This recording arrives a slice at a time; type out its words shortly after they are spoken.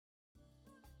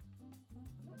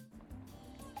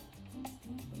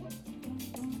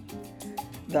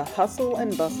The hustle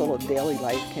and bustle of daily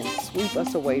life can sweep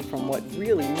us away from what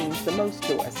really means the most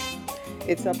to us.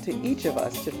 It's up to each of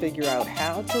us to figure out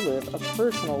how to live a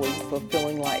personally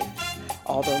fulfilling life.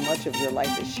 Although much of your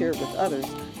life is shared with others,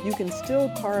 you can still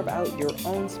carve out your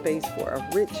own space for a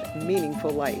rich,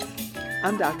 meaningful life.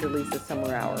 I'm Dr. Lisa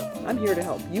Summerhour. I'm here to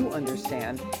help you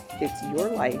understand it's your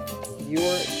life,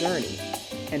 your journey,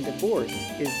 and divorce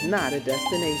is not a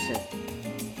destination.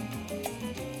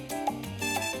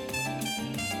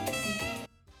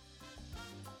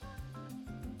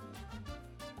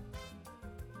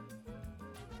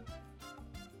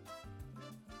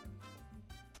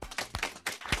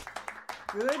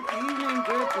 Good evening,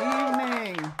 good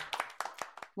evening.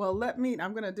 Well,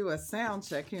 I'm going to do a sound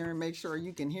check here and make sure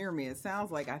you can hear me. It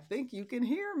sounds like I think you can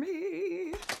hear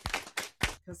me.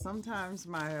 Because sometimes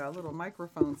my little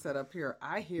microphone set up here,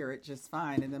 I hear it just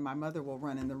fine. And then my mother will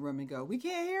run in the room and go, "We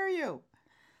can't hear you."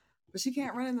 But she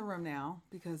can't run in the room now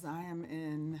because I am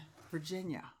in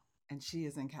Virginia and she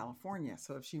is in California.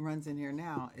 So if she runs in here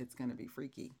now, it's going to be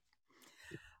freaky.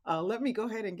 Let me go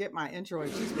ahead and get my intro.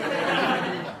 She's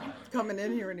coming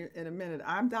in here in a minute.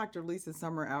 I'm Dr. Lisa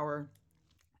Summerhour,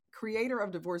 creator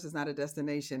of Divorce is Not a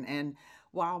Destination. And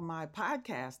while my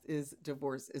podcast is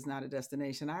Divorce is Not a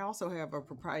Destination, I also have a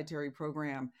proprietary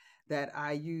program that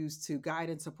I use to guide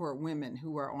and support women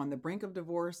who are on the brink of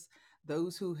divorce,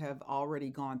 those who have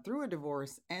already gone through a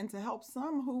divorce, and to help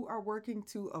some who are working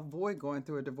to avoid going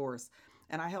through a divorce.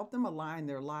 And I help them align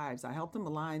their lives. I help them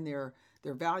align their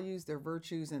values, their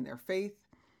virtues, and their faith.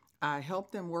 I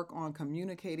help them work on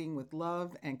communicating with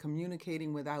love and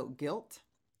communicating without guilt.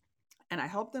 And I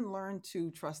help them learn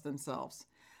to trust themselves.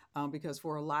 Because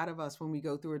for a lot of us, when we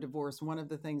go through a divorce, one of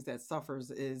the things that suffers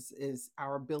is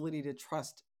our ability to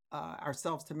trust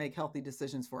ourselves to make healthy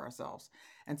decisions for ourselves.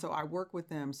 And so I work with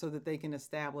them so that they can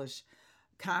establish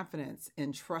confidence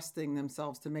in trusting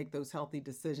themselves to make those healthy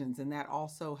decisions. And that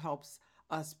also helps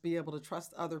us be able to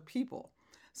trust other people.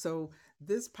 So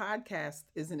this podcast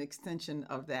is an extension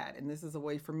of that. And this is a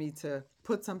way for me to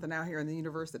put something out here in the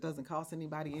universe that doesn't cost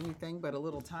anybody anything but a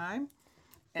little time.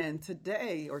 And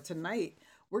today or tonight,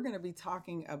 we're going to be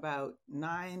talking about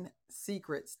 9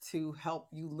 secrets to help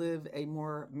you live a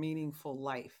more meaningful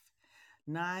life.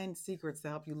 9 secrets to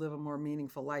help you live a more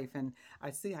meaningful life. And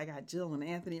I see I got Jill and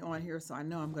Anthony on here, so I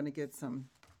know I'm going to get some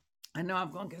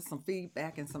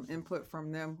feedback and some input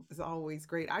from them. It's always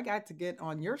great. I got to get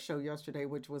on your show yesterday,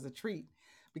 which was a treat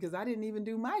because I didn't even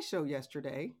do my show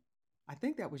yesterday. I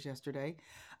think that was yesterday.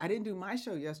 I didn't do my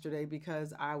show yesterday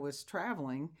because I was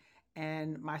traveling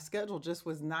and my schedule just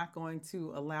was not going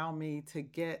to allow me to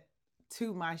get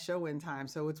to my show in time.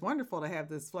 So it's wonderful to have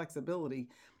this flexibility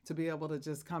to be able to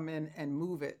just come in and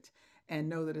move it and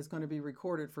know that it's going to be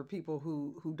recorded for people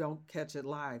who don't catch it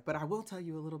live. But I will tell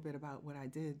you a little bit about what I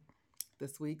did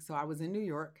this week. So I was in New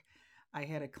York. I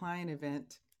had a client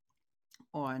event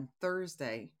on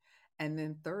Thursday. And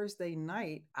then Thursday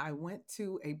night, I went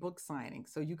to a book signing.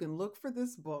 So you can look for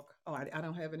this book. Oh, I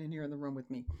don't have it in here in the room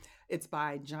with me. It's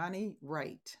by Johnny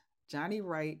Wright. Johnny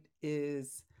Wright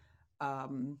is,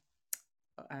 and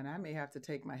I may have to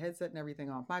take my headset and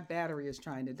everything off. My battery is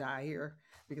trying to die here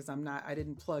because I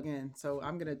didn't plug in. So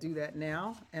I'm going to do that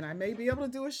now. And I may be able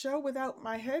to do a show without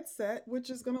my headset,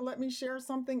 which is going to let me share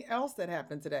something else that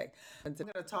happened today. And I'm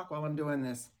going to talk while I'm doing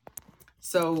this.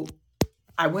 So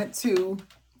I went to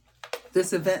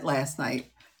this event last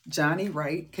night. Johnny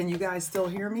Wright. Can you guys still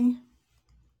hear me?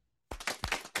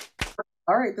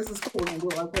 All right, this is cool. We're going to do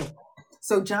it like this.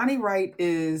 So Johnny Wright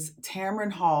is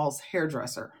Tamron Hall's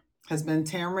hairdresser, has been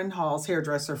Tamron Hall's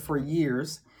hairdresser for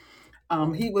years.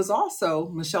 He was also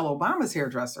Michelle Obama's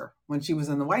hairdresser when she was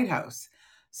in the White House.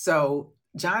 So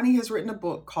Johnny has written a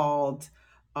book called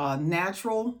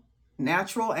Natural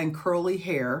and Curly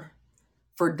Hair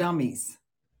for Dummies.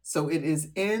 So it is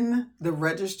in the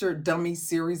Registered Dummy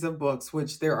series of books,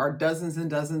 which there are dozens and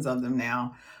dozens of them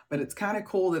now. But it's kind of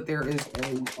cool that there is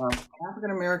a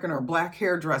African-American or Black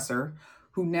hairdresser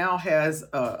who now has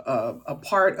a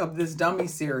part of this dummy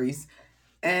series,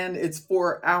 and it's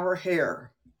for our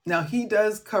hair. Now, he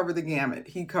does cover the gamut.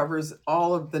 He covers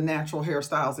all of the natural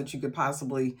hairstyles that you could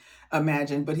possibly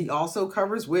imagine, but he also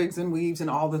covers wigs and weaves and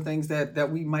all the things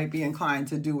that we might be inclined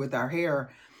to do with our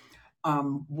hair.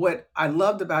 What I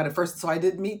loved about it first, so I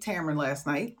did meet Tamron last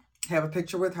night, have a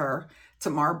picture with her.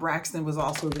 Tamar Braxton was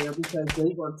also there because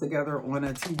they worked together on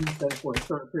a TV set for a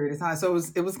short period of time. So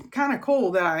it was kind of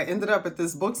cool that I ended up at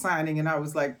this book signing and I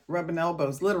was like rubbing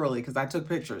elbows literally because I took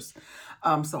pictures.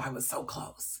 So I was so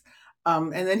close.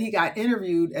 And then he got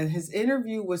interviewed, and his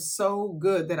interview was so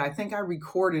good that I think I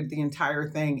recorded the entire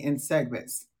thing in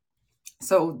segments.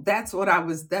 So that's what I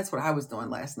was doing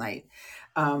last night.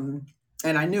 Um,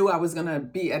 and I knew I was going to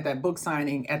be at that book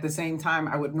signing at the same time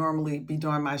I would normally be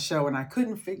doing my show. And I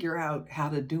couldn't figure out how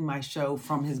to do my show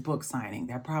from his book signing.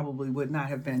 That probably would not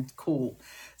have been cool.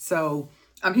 So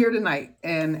I'm here tonight,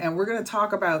 and we're going to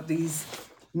talk about these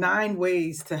 9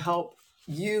 ways to help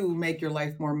you make your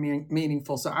life more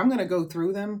meaningful. So I'm going to go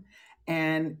through them.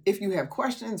 And if you have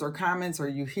questions or comments, or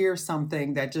you hear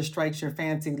something that just strikes your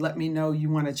fancy, let me know you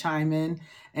want to chime in.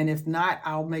 And if not,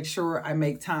 I'll make sure I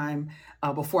make time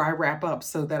before I wrap up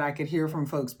so that I could hear from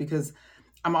folks, because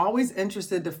I'm always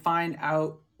interested to find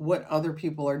out what other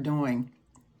people are doing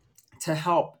to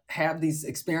help have these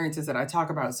experiences that I talk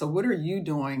about. So, what are you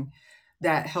doing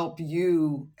that help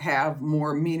you have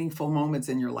more meaningful moments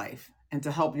in your life and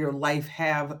to help your life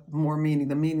have more meaning,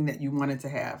 the meaning that you want it to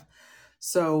have?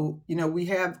 So, we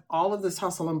have all of this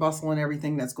hustle and bustle and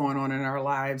everything that's going on in our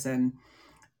lives. And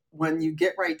when you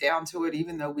get right down to it,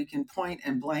 even though we can point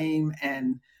and blame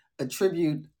and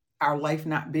attribute our life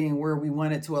not being where we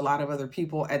want it to a lot of other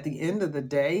people, at the end of the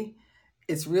day,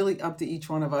 it's really up to each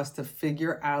one of us to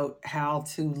figure out how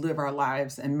to live our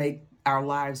lives and make our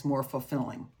lives more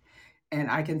fulfilling. And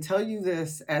I can tell you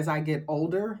this, as I get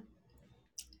older,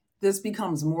 this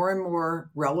becomes more and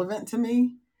more relevant to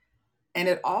me. And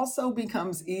it also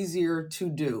becomes easier to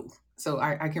do. So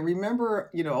I can remember,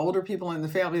 older people in the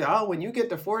family, oh, when you get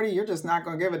to 40, you're just not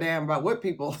going to give a damn about what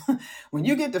people, when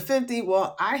you get to 50,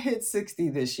 well, I hit 60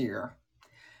 this year.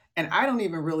 And I don't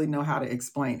even really know how to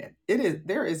explain it.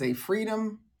 There is a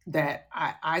freedom that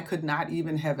I could not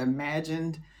even have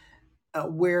imagined,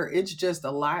 where it's just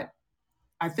a lot.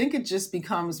 I think it just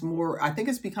becomes more, I think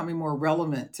it's becoming more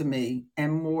relevant to me,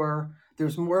 and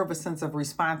there's more of a sense of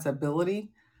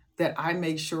responsibility, that I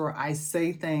make sure I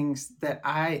say things that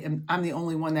I'm the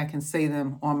only one that can say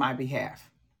them on my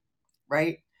behalf,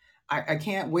 right? I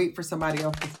can't wait for somebody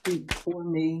else to speak for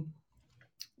me,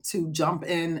 to jump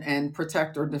in and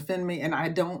protect or defend me. And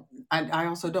I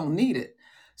also don't need it.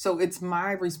 So it's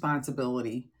my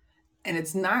responsibility. And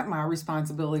it's not my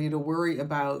responsibility to worry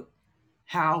about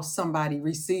how somebody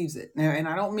receives it. Now, and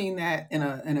I don't mean that in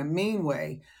a mean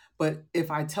way, but if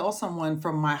I tell someone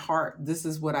from my heart, this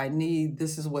is what I need,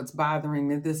 this is what's bothering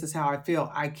me, this is how I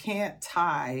feel, I can't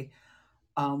tie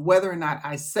whether or not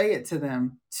I say it to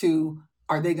them to,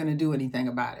 are they going to do anything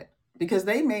about it? Because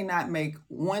they may not make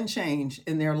one change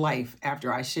in their life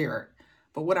after I share it.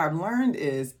 But what I've learned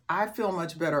is I feel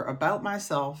much better about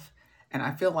myself, and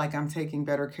I feel like I'm taking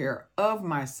better care of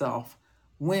myself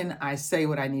when I say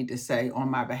what I need to say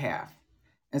on my behalf.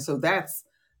 And so that's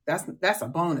a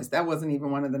bonus. That wasn't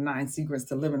even one of the 9 secrets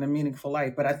to living a meaningful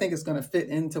life, but I think it's going to fit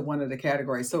into one of the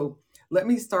categories. So let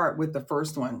me start with the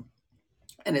first one,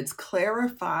 and it's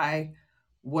clarify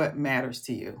what matters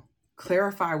to you.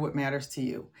 Clarify what matters to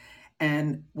you.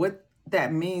 And what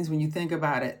that means, when you think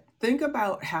about it, think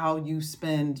about how you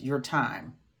spend your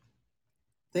time.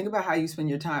 Think about how you spend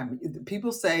your time.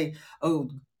 People say, oh,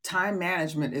 time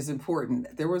management is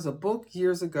important. There was a book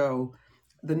years ago.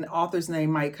 The author's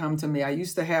name might come to me. I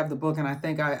used to have the book, and I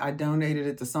think I donated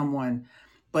it to someone.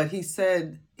 But he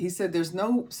said there's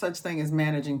no such thing as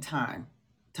managing time.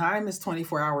 Time is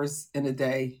 24 hours in a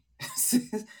day,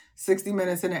 60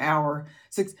 minutes in an hour.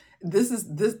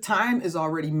 This time is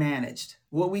already managed.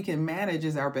 What we can manage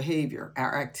is our behavior,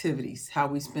 our activities, how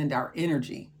we spend our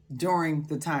energy during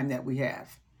the time that we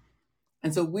have.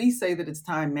 And so we say that it's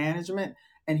time management,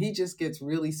 and he just gets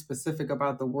really specific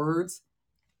about the words,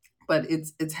 but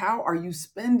it's how are you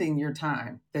spending your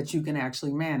time that you can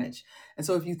actually manage. And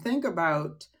so if you think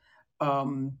about,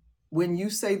 when you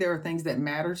say there are things that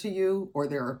matter to you, or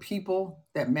there are people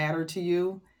that matter to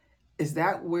you, is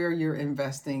that where you're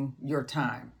investing your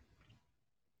time?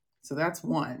 So that's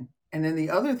one. And then the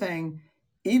other thing,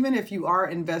 even if you are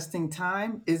investing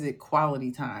time, is it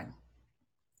quality time?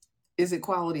 Is it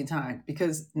quality time?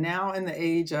 Because now, in the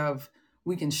age of,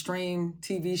 we can stream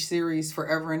TV series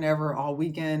forever and ever all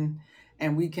weekend,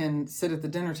 and we can sit at the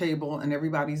dinner table and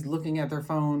everybody's looking at their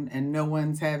phone and no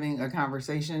one's having a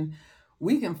conversation,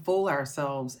 we can fool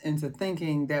ourselves into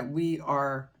thinking that we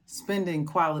are spending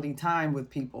quality time with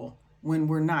people when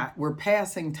we're not. We're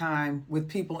passing time with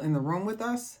people in the room with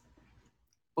us,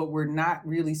 but we're not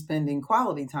really spending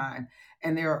quality time.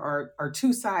 And there are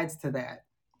 2 sides to that.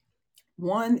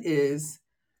 One is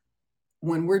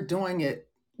when we're doing it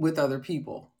with other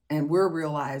people and we're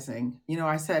realizing,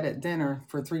 I sat at dinner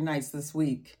for 3 nights this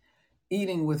week,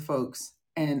 eating with folks,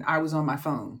 and I was on my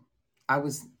phone. I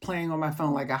was playing on my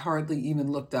phone, like I hardly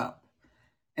even looked up.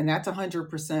 And that's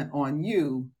 100% on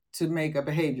you to make a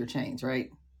behavior change, right?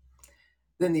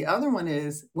 Then the other one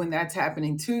is, when that's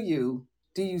happening to you,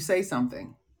 do you say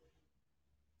something?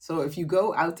 So if you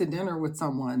go out to dinner with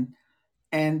someone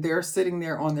and they're sitting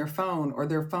there on their phone, or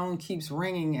their phone keeps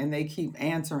ringing and they keep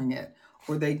answering it,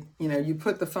 or they, you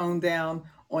put the phone down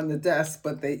on the desk,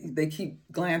 but they keep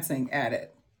glancing at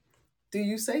it. Do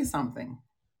you say something?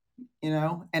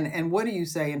 And what do you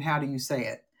say and how do you say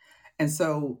it? And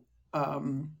so,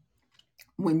 um,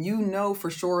 when you know for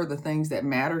sure the things that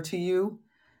matter to you,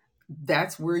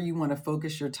 that's where you want to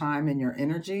focus your time and your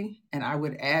energy. And I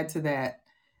would add to that,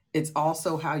 it's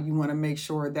also how you want to make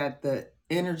sure that the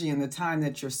energy and the time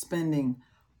that you're spending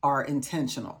are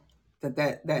intentional.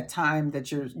 That time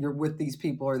that you're with these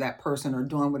people or that person or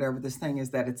doing whatever this thing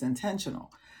is, that it's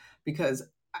intentional. Because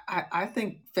I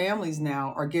think families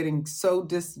now are getting so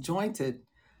disjointed,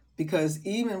 because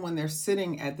even when they're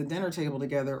sitting at the dinner table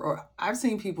together, or I've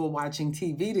seen people watching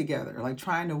TV together, like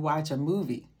trying to watch a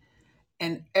movie,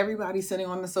 and everybody's sitting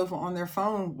on the sofa on their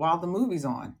phone while the movie's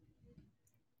on.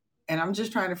 And I'm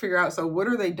just trying to figure out, so what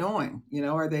are they doing?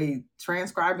 Are they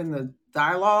transcribing the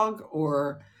dialogue,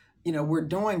 or, we're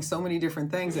doing so many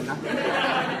different things, and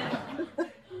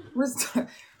we're, st-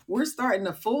 we're starting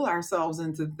to fool ourselves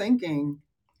into thinking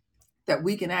that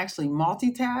we can actually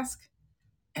multitask,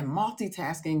 and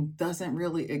multitasking doesn't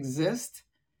really exist.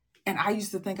 And I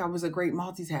used to think I was a great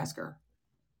multitasker,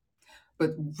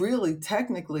 but really,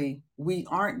 technically, we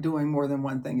aren't doing more than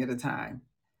one thing at a time.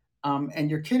 And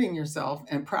you're kidding yourself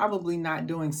and probably not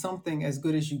doing something as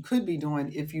good as you could be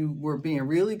doing if you were being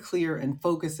really clear and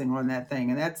focusing on that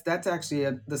thing. And that's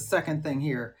actually the second thing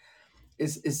here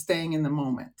is staying in the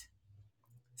moment.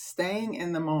 Staying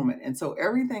in the moment. And so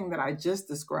everything that I just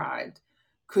described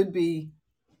could be,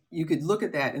 you could look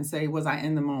at that and say, was I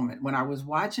in the moment? When I was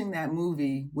watching that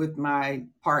movie with my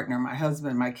partner, my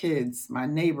husband, my kids, my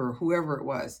neighbor, whoever it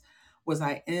was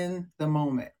I in the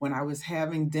moment? When I was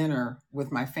having dinner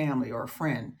with my family or a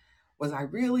friend, was I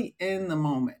really in the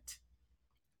moment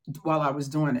while I was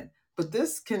doing it? But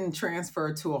this can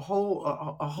transfer to a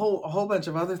whole bunch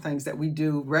of other things that we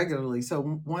do regularly. So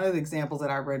one of the examples that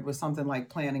I read was something like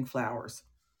planting flowers.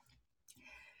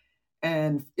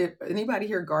 And if anybody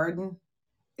here garden,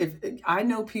 if I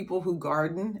know people who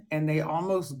garden and they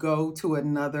almost go to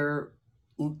another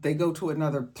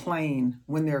plane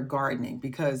when they're gardening,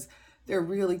 because they're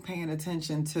really paying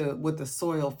attention to what the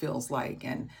soil feels like,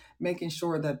 and making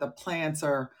sure that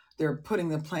they're putting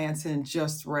the plants in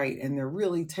just right, and they're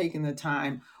really taking the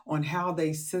time on how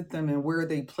they sit them and where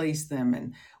they place them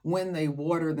and when they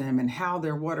water them and how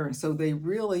they're watering. So they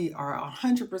really are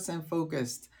 100%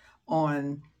 focused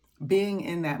on being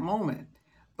in that moment.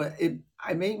 But it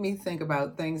made me think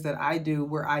about things that I do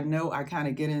where I know I kind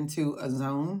of get into a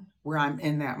zone where I'm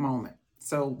in that moment.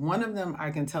 So one of them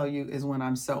I can tell you is when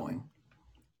I'm sewing.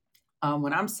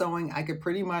 When I'm sewing, I could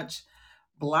pretty much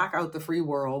block out the free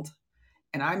world,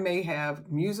 and I may have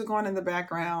music on in the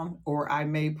background, or I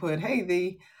may put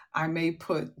the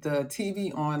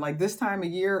TV on. Like this time of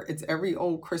year, it's every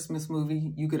old Christmas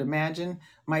movie you could imagine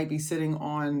might be sitting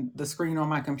on the screen on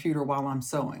my computer while I'm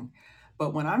sewing.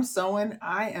 But when I'm sewing,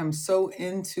 I am so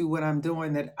into what I'm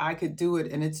doing that I could do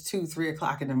it, and it's 2, 3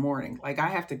 o'clock in the morning. Like I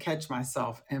have to catch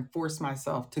myself and force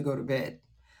myself to go to bed.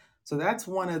 So that's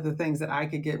one of the things that I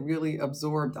could get really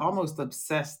absorbed, almost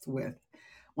obsessed with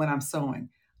when I'm sewing.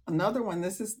 Another one,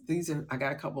 I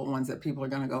got a couple of ones that people are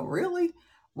going to go, really?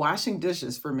 Washing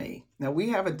dishes for me. Now we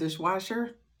have a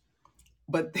dishwasher,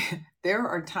 but there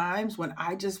are times when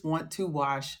I just want to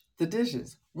wash the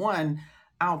dishes. One,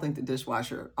 I don't think the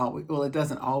dishwasher always, well, it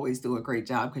doesn't always do a great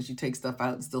job because you take stuff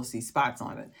out and still see spots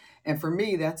on it. And for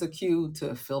me, that's a cue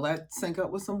to fill that sink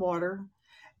up with some water,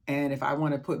 and if I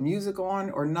want to put music on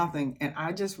or nothing, and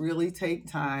I just really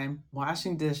take time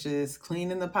washing dishes,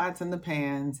 cleaning the pots and the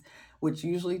pans, which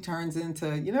usually turns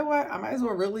into, you know what, I might as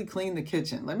well really clean the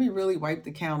kitchen. Let me really wipe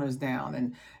the counters down.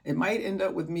 And it might end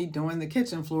up with me doing the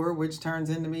kitchen floor, which turns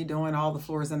into me doing all the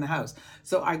floors in the house.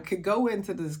 So I could go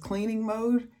into this cleaning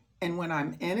mode. And when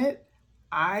I'm in it,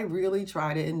 I really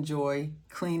try to enjoy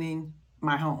cleaning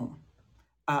my home.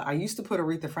 I used to put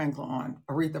Aretha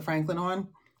Franklin on,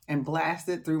 and blast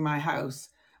it through my house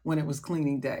when it was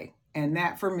cleaning day. And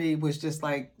that for me was just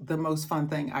like the most fun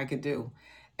thing I could do.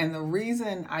 And the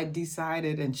reason I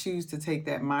decided and choose to take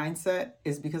that mindset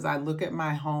is because I look at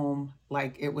my home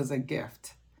like it was a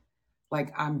gift.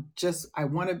 Like I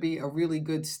want to be a really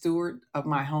good steward of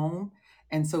my home.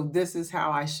 And so this is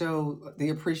how I show the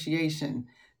appreciation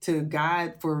to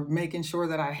God for making sure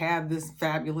that I have this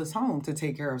fabulous home to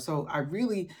take care of. So I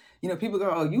really, people go,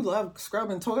 oh, you love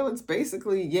scrubbing toilets?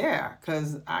 Basically, yeah,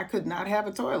 because I could not have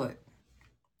a toilet.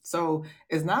 So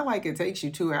it's not like it takes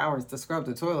you 2 hours to scrub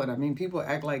the toilet. I mean, people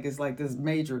act like it's like this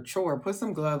major chore. Put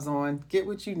some gloves on, get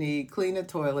what you need, clean the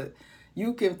toilet.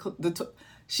 You can,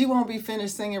 she won't be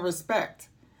finished singing respect,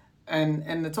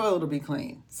 and the toilet will be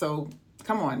clean. So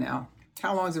come on now.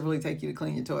 How long does it really take you to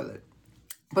clean your toilet?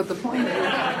 But the point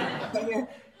is, pay,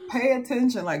 pay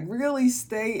attention. Like really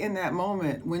stay in that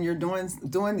moment when you're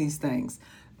doing these things.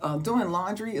 Doing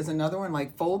laundry is another one.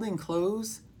 Like folding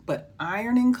clothes, but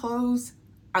ironing clothes.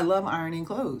 I love ironing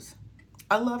clothes.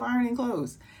 I love ironing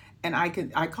clothes, and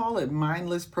I call it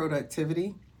mindless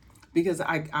productivity because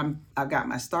I've got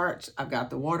my starch, I've got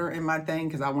the water in my thing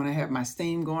because I want to have my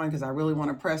steam going because I really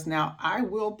want to press. Now I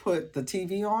will put the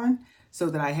TV on so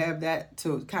that I have that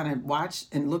to kind of watch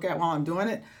and look at while I'm doing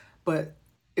it. But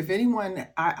if anyone,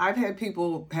 I've had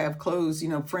people have clothes,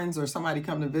 friends or somebody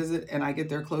come to visit, and I get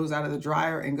their clothes out of the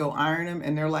dryer and go iron them,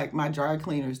 and they're like, my dry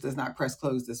cleaners does not press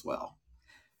clothes this well.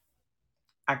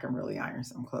 I can really iron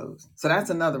some clothes. So that's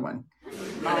another one.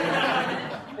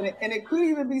 And it could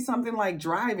even be something like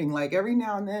driving. Like every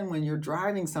now and then when you're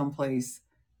driving someplace,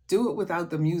 do it without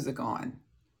the music on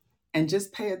and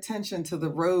just pay attention to the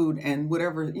road and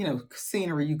whatever,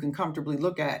 scenery you can comfortably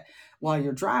look at while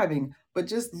you're driving. But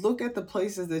just look at the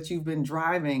places that you've been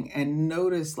driving and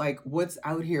notice like what's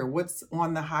out here, what's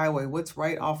on the highway, what's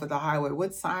right off of the highway,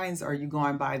 what signs are you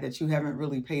going by that you haven't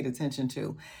really paid attention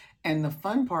to. And the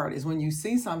fun part is when you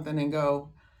see something and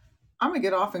go, I'm gonna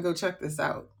get off and go check this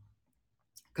out.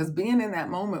 Because being in that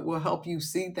moment will help you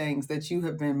see things that you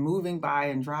have been moving by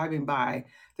and driving by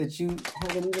that you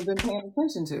haven't even been paying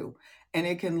attention to. And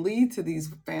it can lead to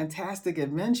these fantastic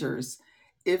adventures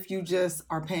if you just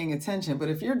are paying attention. But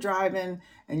if you're driving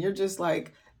and you're just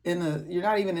like you're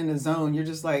not even in the zone, you're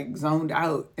just like zoned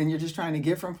out and you're just trying to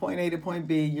get from point A to point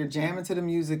B, you're jamming to the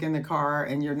music in the car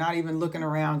and you're not even looking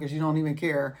around because you don't even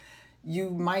care, you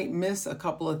might miss a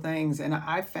couple of things. And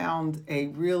I found a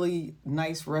really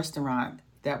nice restaurant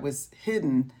that was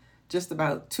hidden just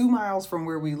about 2 miles from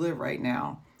where we live right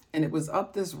now. And it was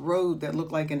up this road that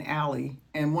looked like an alley.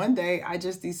 And one day I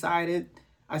just decided,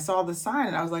 I saw the sign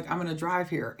and I was like, I'm going to drive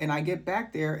here. And I get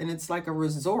back there and it's like a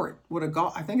resort with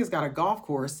I think it's got a golf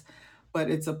course,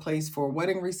 but it's a place for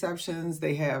wedding receptions.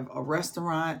 They have a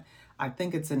restaurant. I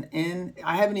think it's an inn.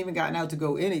 I haven't even gotten out to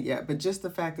go in it yet, but just the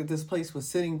fact that this place was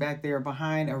sitting back there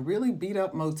behind a really beat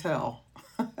up motel.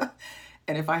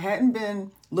 And if I hadn't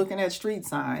been looking at street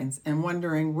signs and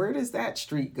wondering where does that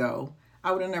street go,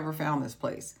 I would have never found this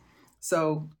place.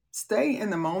 So stay in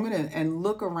the moment and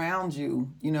look around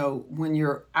you, when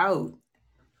you're out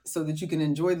so that you can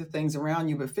enjoy the things around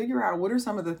you, but figure out what are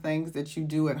some of the things that you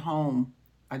do at home.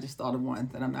 I just thought of one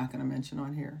that I'm not going to mention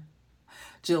on here.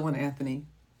 Jill and Anthony,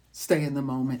 stay in the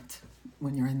moment.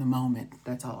 When you're in the moment,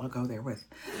 that's all I'll go there with.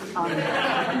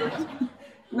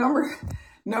 Number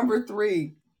number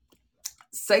three,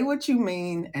 say what you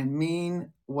mean and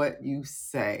mean what you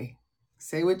say.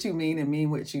 Say what you mean and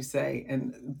mean what you say.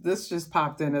 And this just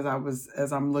popped in as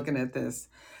I'm looking at this.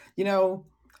 You know,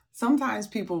 sometimes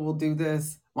people will do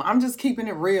this. Well, I'm just keeping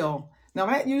it real. Now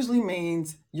that usually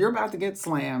means you're about to get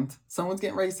slammed. Someone's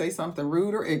getting ready to say something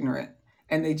rude or ignorant,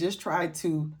 and they just try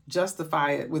to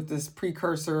justify it with this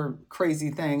precursor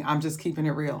crazy thing. I'm just keeping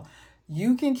it real.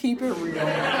 You can keep it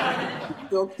real,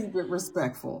 still keep it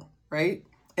respectful, right?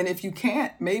 And if you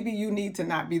can't, maybe you need to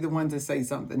not be the one to say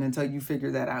something until you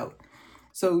figure that out.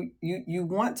 So you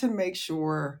want to make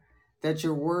sure that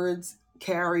your words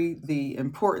carry the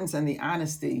importance and the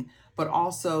honesty, but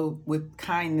also with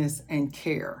kindness and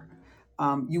care.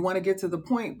 You want to get to the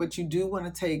point, but you do want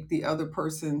to take the other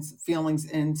person's feelings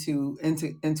into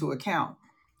account.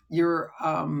 You're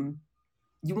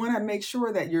you want to make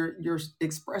sure that you're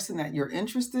expressing that you're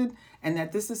interested and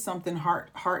that this is something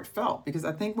heartfelt, because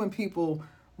I think when people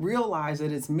realize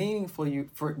that it's meaningful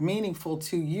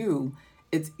to you,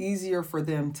 it's easier for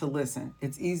them to listen.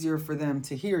 It's easier for them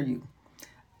to hear you.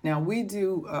 Now we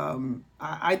do.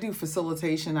 I do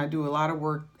facilitation. I do a lot of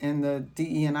work in the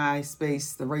DE&I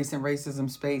space, the race and racism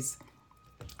space,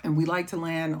 and we like to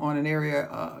land on an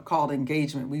area called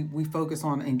engagement. We focus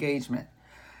on engagement.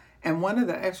 And one of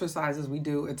the exercises we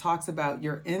do, it talks about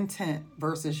your intent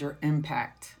versus your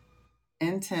impact.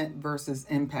 Intent versus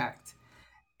impact.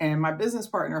 And my business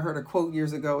partner heard a quote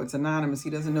years ago. It's anonymous. He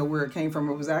doesn't know where it came from.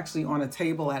 It was actually on a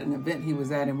table at an event he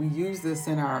was at, and we use this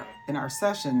in our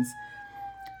sessions.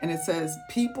 And it says,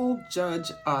 "People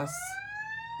judge us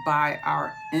by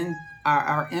our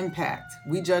impact.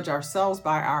 We judge ourselves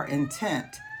by our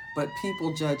intent, but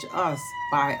people judge us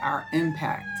by our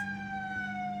impact."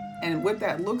 And what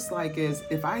that looks like is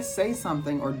if I say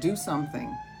something or do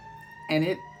something and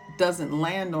it doesn't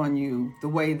land on you the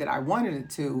way that I wanted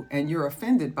it to, and you're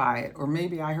offended by it, or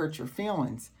maybe I hurt your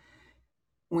feelings,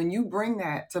 when you bring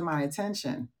that to my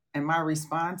attention and my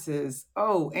response is,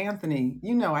 "Oh, Anthony,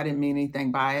 I didn't mean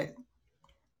anything by it."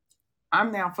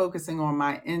 I'm now focusing on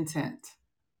my intent,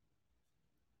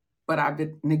 but I've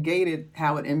negated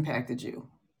how it impacted you.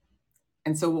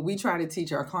 And so, what we try to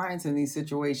teach our clients in these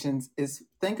situations is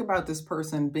think about this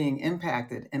person being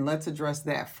impacted and let's address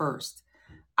that first.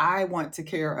 I want to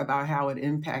care about how it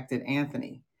impacted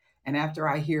Anthony. And after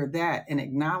I hear that and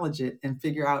acknowledge it and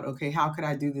figure out, okay, how could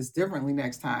I do this differently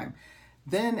next time?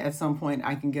 Then at some point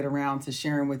I can get around to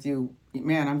sharing with you,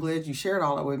 man, I'm glad you shared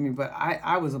all that with me, but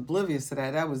I was oblivious to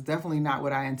that. That was definitely not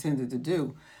what I intended to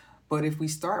do. But if we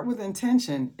start with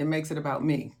intention, it makes it about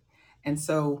me. And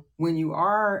so when you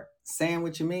are saying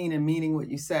what you mean and meaning what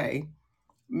you say,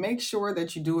 make sure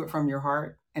that you do it from your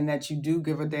heart and that you do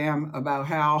give a damn about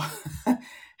how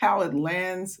how it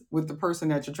lands with the person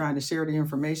that you're trying to share the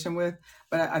information with.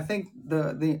 But I think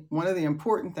the one of the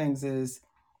important things is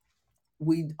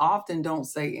we often don't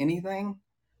say anything,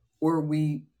 or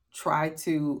we try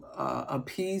to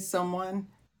appease someone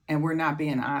and we're not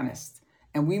being honest.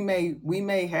 And we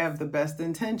may have the best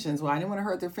intentions. Well, I didn't want to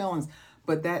hurt their feelings,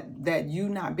 but that you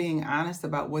not being honest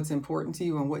about what's important to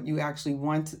you and what you actually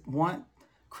want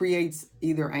creates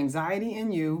either anxiety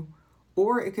in you,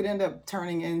 or it could end up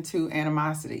turning into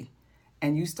animosity.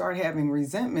 And you start having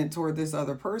resentment toward this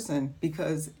other person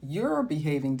because you're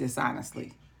behaving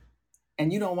dishonestly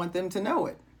and you don't want them to know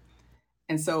it.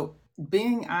 And so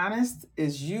being honest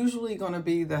is usually going to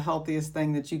be the healthiest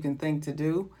thing that you can think to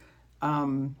do.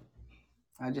 Um,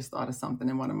 I just thought of something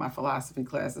in one of my philosophy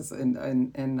classes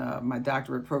in my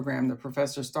doctorate program. The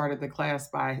professor started the class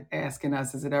by asking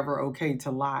us, "Is it ever okay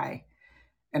to lie?"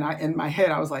 And in my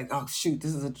head, I was like, "Oh shoot,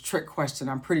 this is a trick question.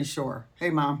 I'm pretty sure." Hey,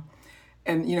 mom.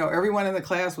 And everyone in the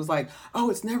class was like,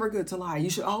 "Oh, it's never good to lie. You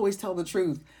should always tell the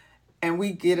truth." And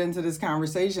we get into this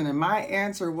conversation, and my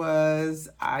answer was,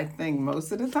 I think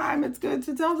most of the time it's good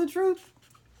to tell the truth.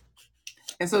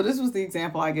 And so this was the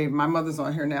example I gave. My mother's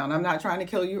on here now, and I'm not trying to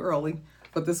kill you early,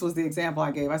 but this was the example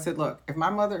I gave. I said, look, if my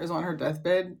mother is on her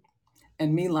deathbed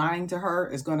and me lying to her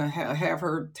is going to have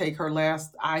her take her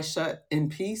last eye shut in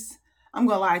peace, I'm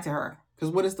going to lie to her, because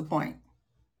what is the point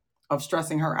of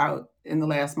stressing her out in the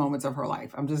last moments of her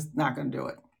life? I'm just not going to do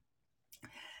it.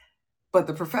 But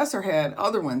the professor had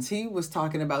other ones. He was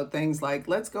talking about things like,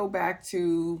 let's go back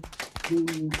to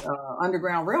the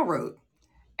Underground Railroad.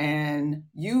 And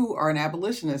you are an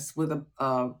abolitionist with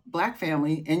a black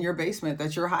family in your basement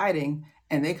that you're hiding.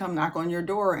 And they come knock on your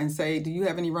door and say, do you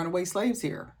have any runaway slaves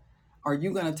here? Are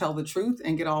you going to tell the truth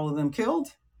and get all of them killed?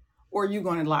 Or are you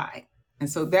going to lie? And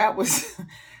so that was,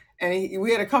 and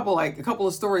we had a couple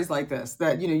of stories like this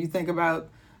that, you think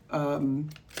about, um,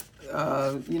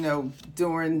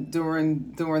 during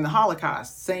the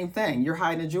Holocaust, same thing. You're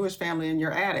hiding a Jewish family in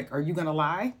your attic. Are you going to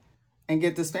lie and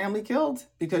get this family killed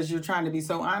because you're trying to be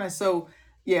so honest? So,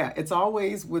 yeah, it's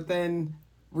always within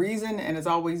reason and it's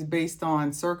always based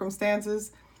on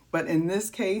circumstances. But in this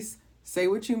case, say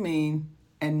what you mean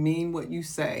and mean what you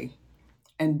say.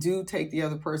 And do take the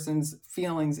other person's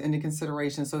feelings into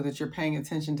consideration so that you're paying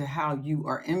attention to how you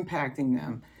are impacting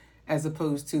them as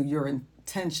opposed to your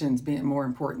intentions being more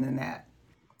important than that.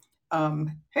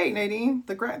 Hey, Nadine,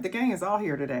 the gang is all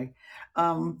here today.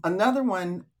 Another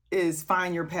one is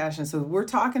find your passion. So we're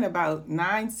talking about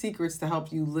 9 secrets to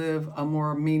help you live a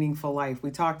more meaningful life.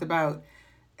 We talked about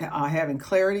having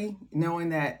clarity, knowing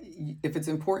that if it's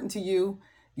important to you,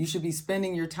 you should be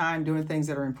spending your time doing things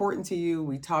that are important to you.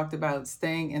 We talked about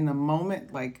staying in the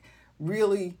moment, like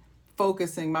really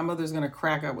focusing. My mother's going to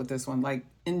crack up with this one, like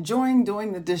enjoying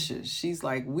doing the dishes. She's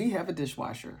like, we have a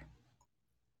dishwasher.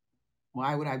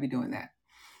 Why would I be doing that?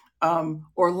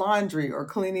 Or laundry or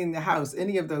cleaning the house,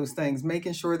 any of those things,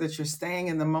 making sure that you're staying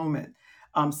in the moment,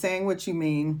 saying what you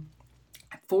mean.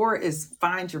 4 is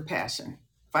find your passion.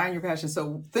 Find your passion.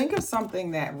 So think of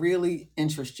something that really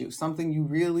interests you, something you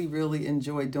really, really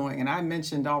enjoy doing. And I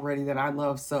mentioned already that I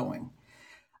love sewing.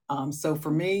 So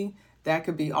for me, that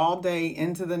could be all day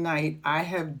into the night. I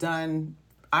have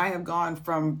gone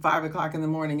from 5 o'clock in the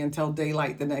morning until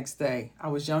daylight the next day. I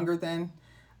was younger then.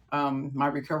 My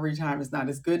recovery time is not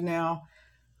as good now,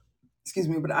 excuse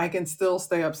me, but I can still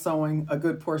stay up sewing a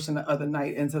good portion of the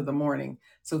night into the morning.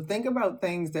 So think about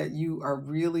things that you are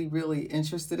really, really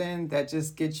interested in that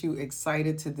just get you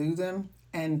excited to do them.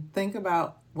 And think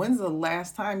about when's the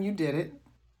last time you did it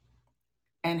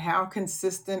and how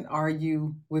consistent are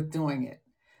you with doing it.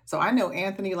 So I know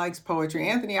Anthony likes poetry.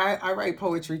 Anthony, I write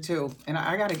poetry too. And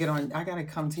I got to get on, I got to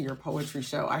come to your poetry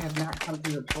show. I have not come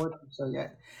to your poetry show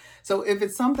yet. So if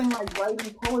it's something like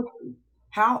writing poetry,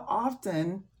 how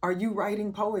often are you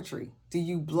writing poetry? Do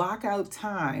you block out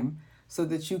time so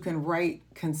that you can write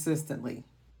consistently?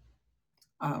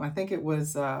 I think it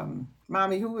was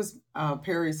Mommy, who was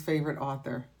Perry's favorite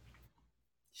author?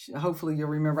 Hopefully you'll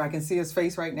remember. I can see his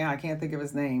face right now. I can't think of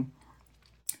his name.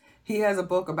 He has a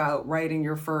book about writing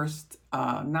your first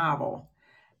novel.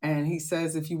 And he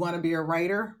says, if you want to be a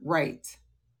writer, write.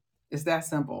 It's that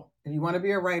simple. If you want to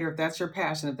be a writer, if that's your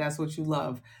passion, if that's what you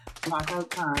love, block out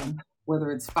time,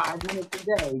 whether it's 5 minutes a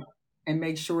day, and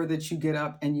make sure that you get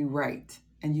up and you write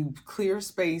and you clear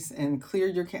space and clear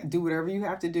your, do whatever you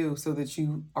have to do so that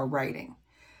you are writing.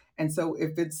 And so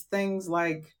if it's things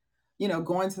like,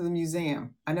 going to the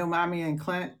museum, I know mommy and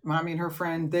her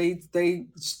friend,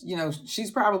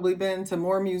 she's probably been to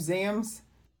more museums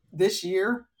this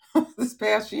year, this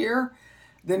past year,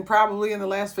 than probably in the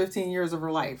last 15 years of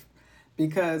her life,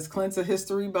 because Clint's a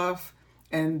history buff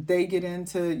and they get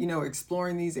into,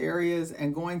 exploring these areas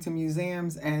and going to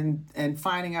museums and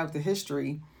finding out the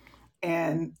history.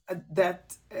 And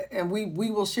that and we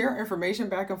will share information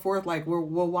back and forth, like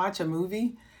we'll watch a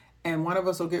movie and one of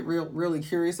us will get really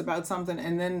curious about something,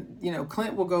 and then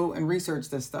Clint will go and research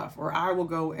this stuff, or I will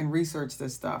go and research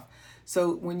this stuff.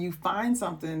 So when you find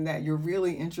something that you're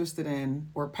really interested in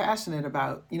or passionate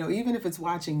about, even if it's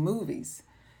watching movies,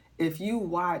 if you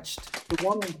watched The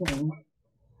Woman King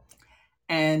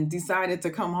and decided to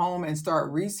come home and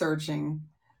start researching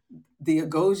the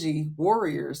Agoji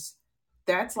warriors,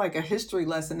 that's like a history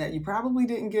lesson that you probably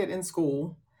didn't get in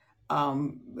school,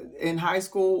 um, in high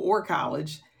school or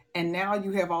college. And now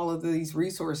you have all of these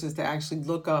resources to actually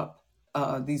look up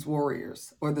these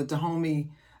warriors or the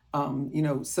Dahomey,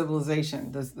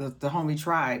 civilization, the Dahomey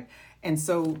tribe. And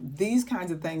so these kinds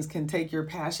of things can take your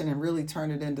passion and really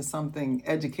turn it into something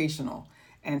educational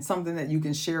and something that you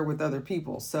can share with other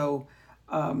people. So,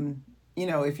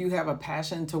 if you have a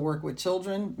passion to work with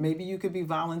children, maybe you could be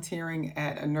volunteering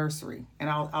at a nursery. And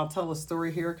I'll tell a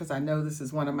story here because I know this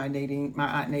is one of my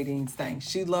Aunt Nadine's things.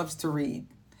 She loves to read.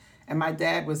 And my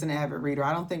dad was an avid reader.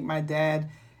 I don't think my dad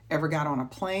ever got on a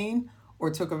plane or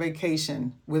took a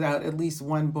vacation without at least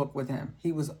one book with him.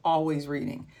 He was always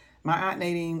reading. My Aunt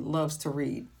Nadine loves to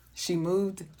read. She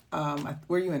moved,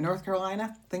 were you in North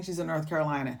Carolina? I think she's in North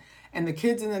Carolina. And the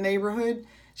kids in the neighborhood,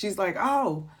 she's like,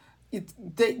 oh,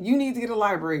 you need to get a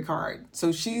library card.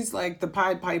 So she's like the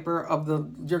Pied Piper of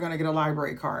you're going to get a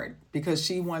library card, because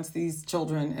she wants these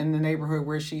children in the neighborhood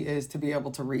where she is to be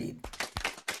able to read.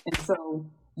 And so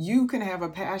you can have a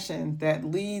passion that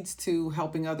leads to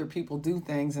helping other people do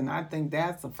things. And I think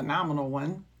that's a phenomenal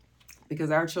one,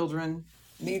 because our children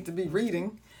need to be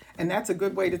reading. And that's a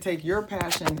good way to take your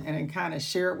passion and kind of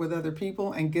share it with other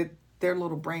people and get their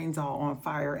little brains all on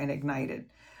fire and ignited.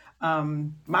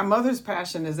 My mother's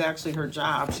passion is actually her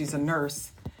job. She's a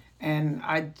nurse. And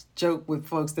I joke with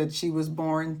folks that she was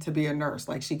born to be a nurse.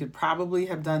 Like, she could probably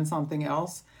have done something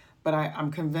else, but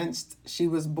I'm convinced she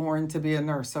was born to be a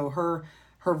nurse. So her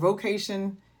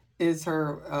vocation is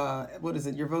her, what is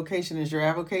it? Your vocation is your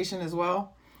avocation as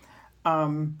well.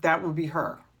 That would be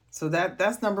her. So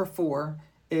that's number 4,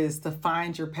 is to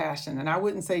find your passion. And I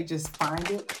wouldn't say just find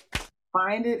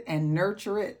it and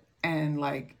nurture it and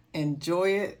like enjoy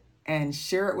it and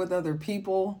share it with other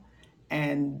people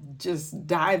and just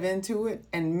dive into it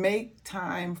and make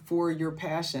time for your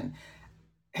passion.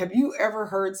 Have you ever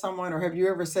heard someone, or have you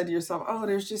ever said to yourself, oh,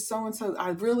 there's just so and so, I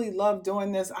really love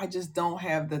doing this, I just don't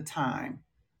have the time?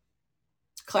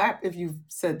 Clap if you've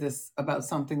said this about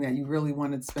something that you really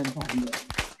wanted to spend time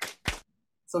with.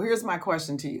 So here's my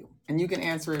question to you, and you can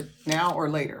answer it now or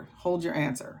later. Hold your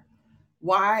answer.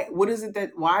 What is it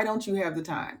that, why don't you have the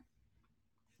time?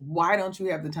 Why don't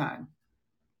you have the time?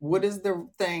 What is the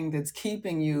thing that's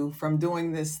keeping you from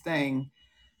doing this thing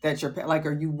that you're like,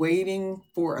 are you waiting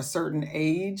for a certain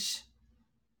age?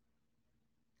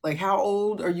 Like, how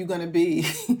old are you going to be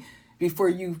before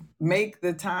you make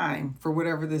the time for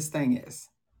whatever this thing is?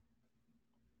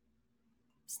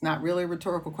 It's not really a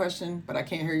rhetorical question, but I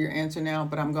can't hear your answer now,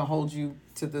 but I'm going to hold you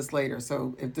to this later.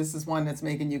 So if this is one that's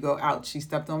making you go, ouch, she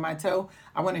stepped on my toe,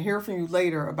 I want to hear from you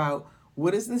later about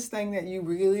what is this thing that you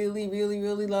really, really,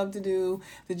 really love to do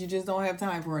that you just don't have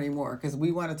time for anymore? Because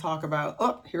we want to talk about,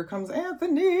 oh, here comes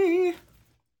Anthony.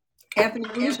 Anthony,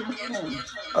 who's your friend?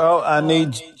 Oh,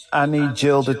 I need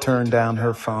Jill to turn down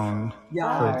her phone because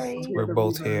Yes, let's Sorry. hear we're from you,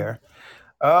 both boo. here.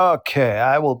 Okay,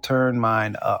 I will turn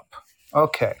mine up.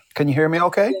 Okay, can you hear me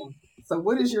okay? Yeah. So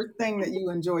what is your thing that you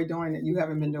enjoy doing that you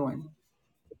haven't been doing?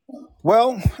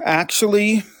 Well,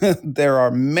 actually, there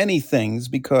are many things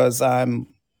because I'm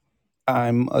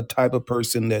a type of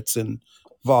person that's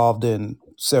involved in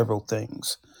several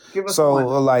things. Give us So,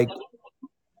 one. like,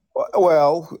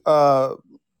 well,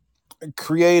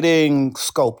 creating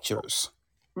sculptures.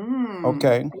 Mm.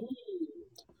 Okay,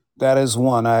 that is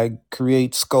one. I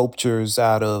create sculptures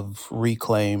out of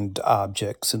reclaimed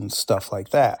objects and stuff like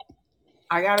that.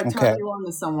 I got to turn Okay. you on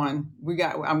to someone. We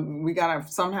got to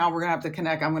somehow we're gonna have to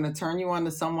connect. I'm going to turn you on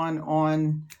to someone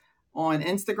on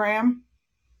Instagram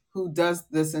who does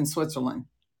this in Switzerland.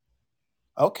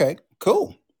 Okay.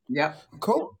 Cool. Yep.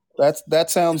 Cool. That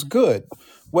sounds good.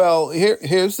 Well,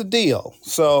 here's the deal.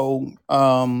 So,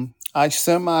 I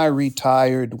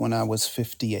semi-retired when I was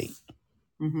 58.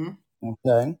 Mm-hmm.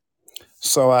 Okay.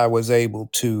 So I was able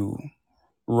to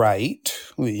write,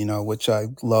 which I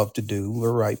love to do,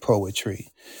 or write poetry.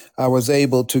 I was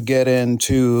able to get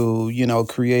into,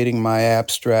 creating my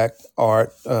abstract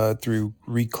art through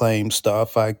reclaimed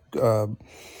stuff. I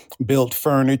built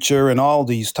furniture and all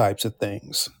these types of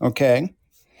things. Okay.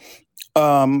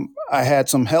 I had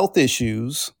some health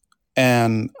issues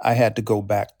and I had to go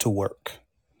back to work.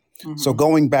 So Mm-hmm.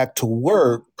 going back to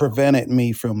work prevented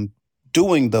me from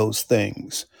doing those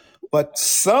things. But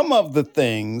some of the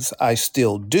things I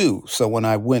still do. So when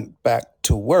I went back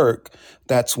to work,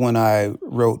 that's when I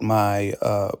wrote my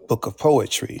book of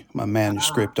poetry, my Ah,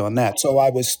 manuscript on that. So I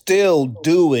was still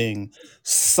doing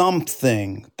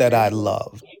something that there I you go.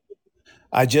 love.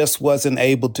 I just wasn't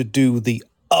able to do the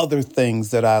other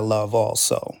things that I love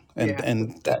also. And Yeah.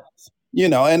 and that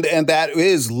and that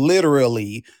is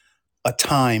literally a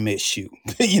time issue.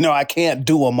 I can't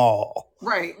do them all.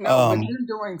 Right. No, but Um, you're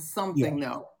doing yeah. something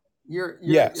though. I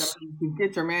Yes. mean, to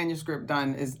get your manuscript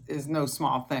done is no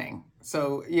small thing.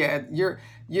 So yeah,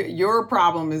 your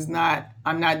problem is not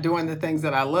I'm not doing the things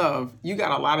that I love. You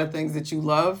got a lot of things that you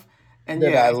love, and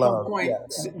That yeah, I at some love. point,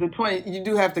 Yes. the 20 you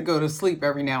do have to go to sleep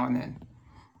every now and then.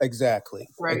 Exactly.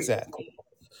 Right. Exactly.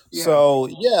 Yeah. So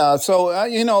yeah.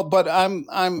 So but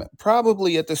I'm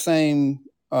probably at the same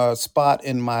spot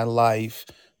in my life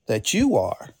that you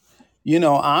are.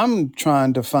 I'm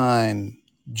trying to find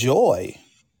joy,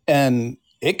 and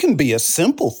it can be a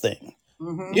simple thing.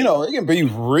 Mm-hmm. It can be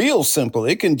real simple.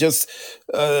 It can just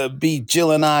be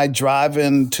Jill and I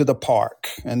driving to the park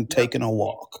and Yep. taking a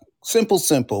walk. Simple,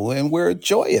 simple. And we're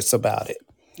joyous about it.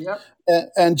 Yep.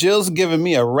 And Jill's giving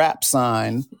me a rap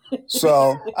sign.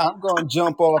 So I'm going to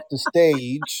jump off the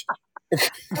stage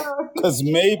because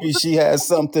maybe she has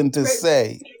something to Great.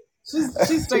 say.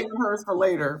 She's saving hers for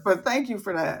later, but thank you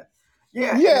for that.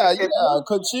 Yeah, and Yeah, if yeah,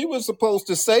 because she was supposed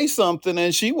to say something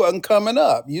and she wasn't coming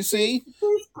up. You see?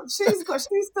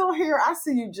 she's still here. I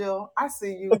see you, Jill. I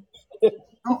see you.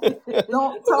 Don't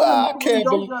don't tell them. I can't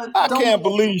Don't believe judge. I Don't can't judge.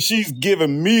 believe she's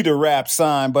giving me the rap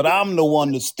sign, but I'm the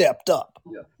one that stepped up.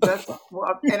 Yeah, that's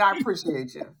well, and I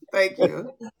appreciate you. Thank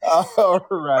you. All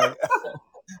right.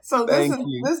 So Thank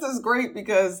you. this is great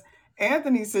because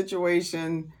Anthony's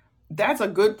situation, that's a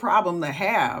good problem to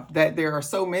have, that there are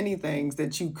so many things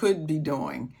that you could be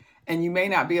doing and you may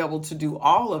not be able to do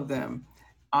all of them.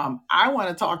 I want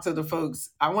to talk to the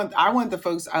folks. I want the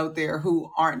folks out there who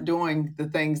aren't doing the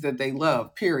things that they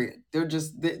love. Period.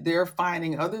 They're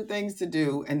finding other things to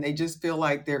do, and they just feel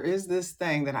like there is this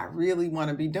thing that I really want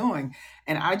to be doing,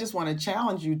 and I just want to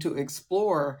challenge you to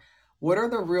explore what are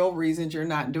the real reasons you're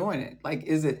not doing it? Like,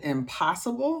 is it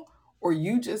impossible or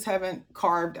you just haven't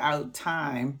carved out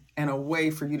time and a way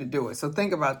for you to do it? So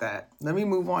think about that. Let me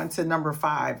move on to number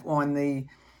 5 on the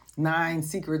 9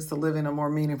 secrets to living a more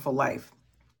meaningful life.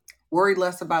 Worry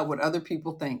less about what other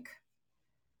people think.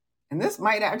 And this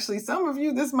might actually, some of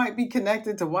you, this might be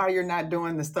connected to why you're not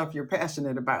doing the stuff you're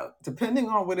passionate about. Depending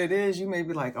on what it is, you may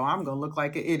be like, oh, I'm going to look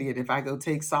like an idiot if I go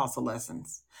take salsa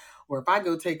lessons. Or if I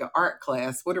go take an art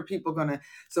class, what are people going to?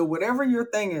 So, whatever your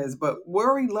thing is, but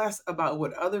worry less about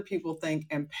what other people think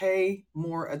and pay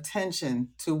more attention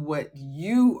to what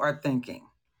you are thinking.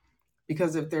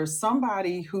 Because if there's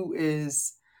somebody who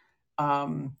is,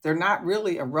 they're not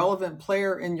really a relevant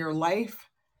player in your life,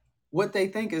 what they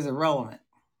think is irrelevant.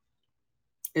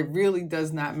 It really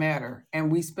does not matter.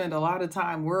 And we spend a lot of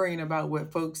time worrying about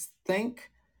what folks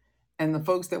think, and the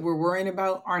folks that we're worrying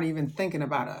about aren't even thinking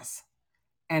about us.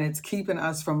 And it's keeping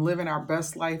us from living our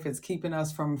best life. It's keeping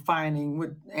us from finding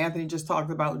what Anthony just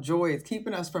talked about, joy. It's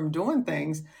keeping us from doing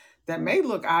things that may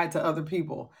look odd to other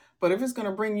people. But if it's going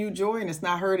to bring you joy and it's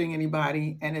not hurting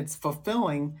anybody and it's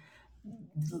fulfilling,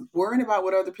 worrying about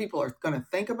what other people are going to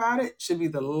think about it should be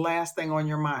the last thing on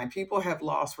your mind. People have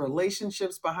lost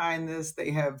relationships behind this.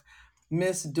 They have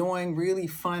missed doing really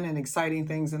fun and exciting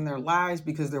things in their lives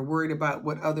because they're worried about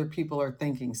what other people are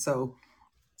thinking. So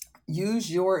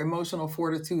use your emotional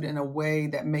fortitude in a way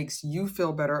that makes you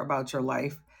feel better about your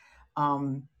life.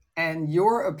 Um, and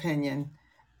your opinion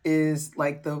is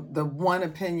like the one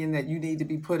opinion that you need to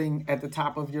be putting at the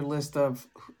top of your list of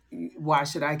why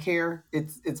should I care?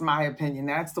 It's my opinion.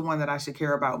 That's the one that I should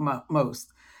care about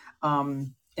most.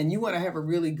 and you want to have a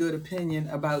really good opinion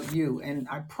about you. And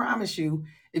I promise you,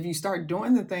 if you start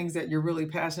doing the things that you're really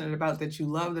passionate about, that you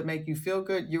love, that make you feel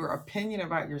good, your opinion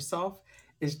about yourself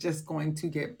is just going to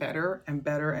get better and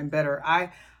better and better.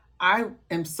 I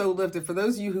am so lifted. For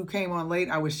those of you who came on late,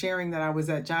 I was sharing that I was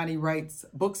at Johnny Wright's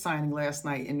book signing last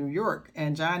night in New York,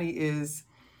 and Johnny is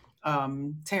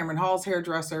Tamron Hall's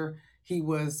hairdresser. He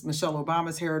was Michelle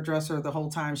Obama's hairdresser the whole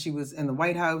time she was in the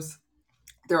White House.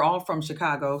 They're all from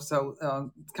Chicago,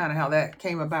 so kind of how that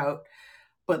came about.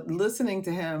 But listening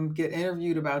to him get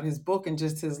interviewed about his book and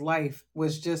just his life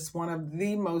was just one of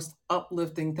the most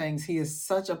uplifting things. He is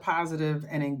such a positive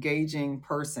and engaging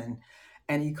person,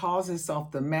 and he calls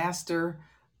himself the master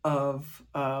of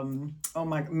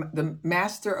the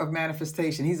master of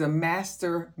manifestation. He's a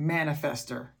master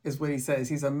manifester, is what he says.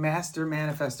 He's a master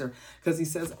manifester because he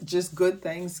says just good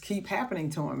things keep happening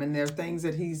to him, and there are things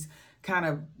that he's kind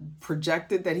of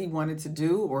projected that he wanted to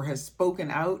do or has spoken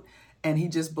out, and he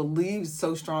just believes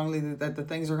so strongly that the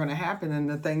things are going to happen and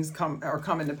the things are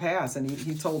coming to pass. And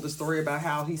he told the story about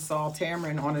how he saw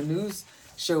Tamron on a news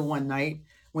show one night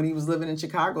when he was living in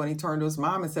Chicago, and he turned to his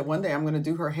mom and said, one day I'm going to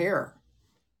do her hair.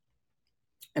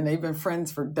 And they've been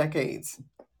friends for decades.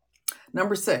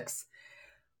 Number 6.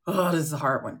 Oh, this is a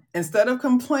hard one. Instead of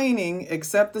complaining,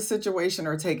 accept the situation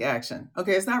or take action.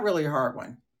 Okay, it's not really a hard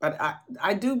one, but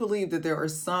I do believe that there are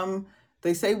some,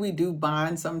 they say we do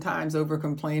bond sometimes over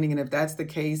complaining. And if that's the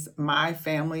case, my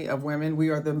family of women, we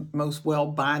are the most well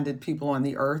bonded people on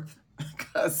the earth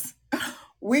because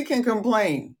we can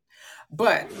complain.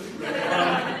 But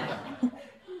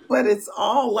but it's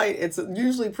all light. It's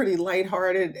usually pretty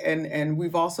lighthearted, and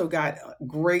we've also got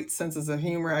great senses of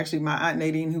humor. Actually, my Aunt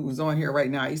Nadine, who was on here right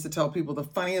now, I used to tell people the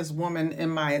funniest woman in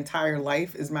my entire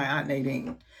life is my Aunt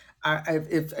Nadine.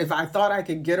 If I thought I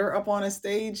could get her up on a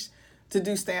stage to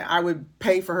do stand, I would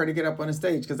pay for her to get up on a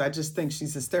stage because I just think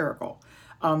she's hysterical.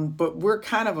 But we're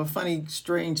kind of a funny,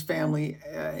 strange family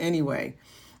anyway.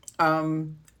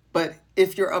 But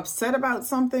if you're upset about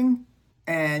something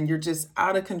and you're just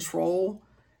out of control,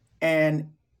 and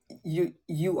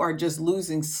you are just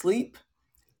losing sleep,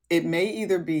 it may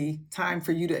either be time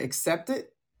for you to accept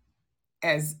it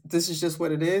as this is just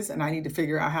what it is and I need to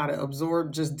figure out how to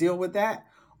absorb, just deal with that,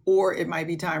 or it might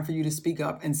be time for you to speak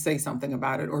up and say something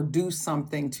about it or do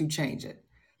something to change it.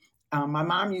 My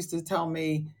mom used to tell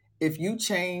me, if you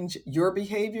change your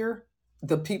behavior,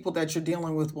 the people that you're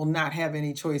dealing with will not have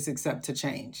any choice except to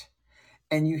change.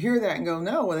 And you hear that and go,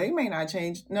 no, well, they may not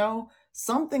change. No,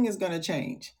 something is going to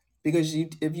change because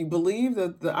if you believe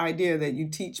the idea that you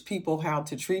teach people how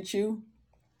to treat you,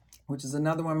 which is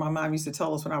another one my mom used to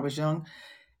tell us when I was young,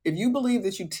 if you believe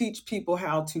that you teach people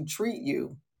how to treat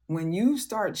you, when you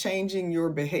start changing your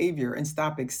behavior and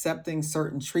stop accepting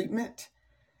certain treatment,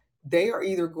 they are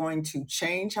either going to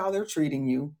change how they're treating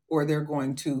you or they're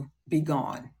going to be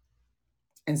gone.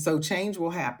 And so change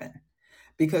will happen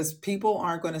because people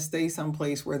aren't going to stay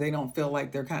someplace where they don't feel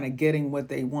like they're kind of getting what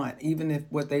they want, even if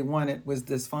what they wanted was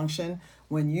dysfunction.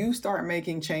 When you start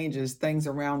making changes, things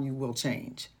around you will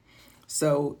change.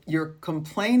 So you're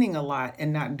complaining a lot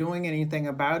and not doing anything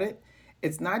about it.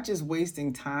 It's not just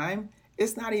wasting time.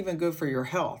 It's not even good for your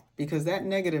health because that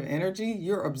negative energy,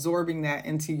 you're absorbing that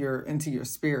into your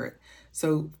spirit.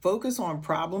 So focus on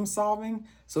problem solving.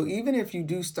 So even if you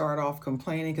do start off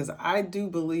complaining, because I do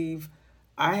believe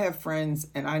I have friends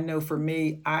and I know for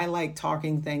me, I like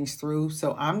talking things through.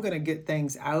 So I'm going to get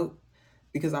things out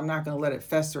because I'm not going to let it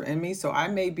fester in me. So I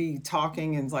may be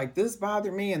talking and like, this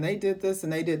bothered me and they did this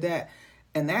and they did that.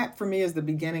 And that for me is the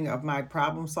beginning of my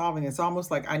problem solving. It's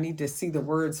almost like I need to see the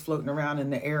words floating around in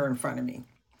the air in front of me.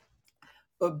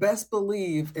 But best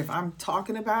believe if I'm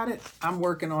talking about it, I'm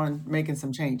working on making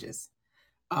some changes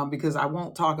because I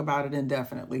won't talk about it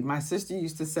indefinitely. My sister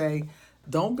used to say,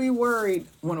 don't be worried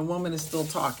when a woman is still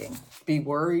talking. Be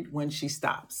worried when she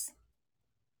stops.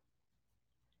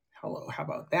 Hello, how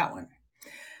about that one?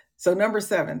 So, number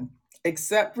 7,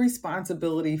 accept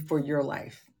responsibility for your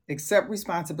life. Accept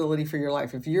responsibility for your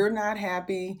life. If you're not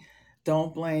happy,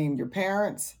 don't blame your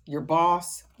parents, your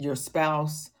boss, your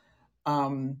spouse.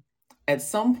 Um, at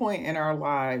some point in our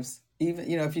lives, even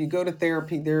if you go to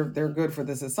therapy, they're good for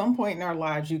this. At some point in our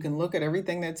lives, you can look at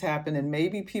everything that's happened, and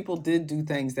maybe people did do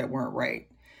things that weren't right.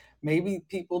 Maybe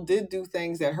people did do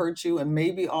things that hurt you, and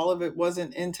maybe all of it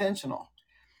wasn't intentional.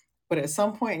 But at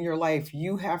some point in your life,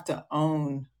 you have to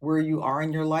own where you are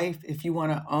in your life if you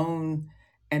want to own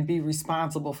and be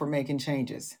responsible for making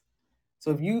changes.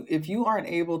 So if you aren't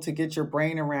able to get your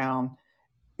brain around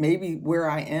maybe where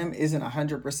I am isn't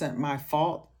 100% my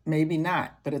fault, maybe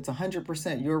not, but it's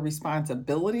 100% your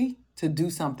responsibility to do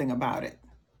something about it.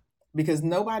 because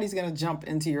nobody's going to jump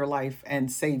into your life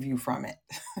and save you from it.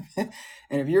 And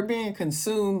if you're being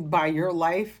consumed by your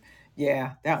life,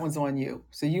 yeah, that one's on you.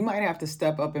 So you might have to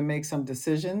step up and make some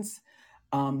decisions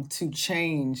to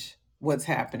change what's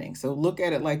happening. So look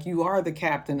at it like you are the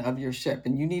captain of your ship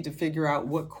and you need to figure out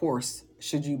what course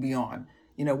should you be on?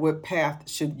 What path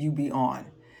should you be on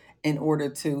in order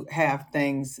to have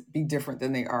things be different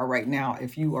than they are right now?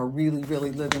 If you are really,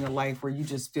 really living a life where you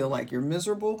just feel like you're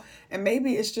miserable, and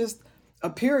maybe it's just a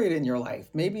period in your life,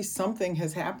 maybe something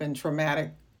has happened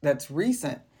traumatic that's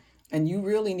recent, and you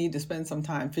really need to spend some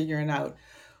time figuring out,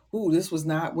 ooh, this was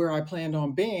not where I planned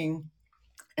on being,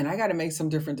 and I got to make some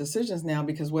different decisions now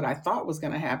because what I thought was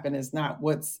going to happen is not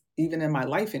what's even in my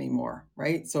life anymore,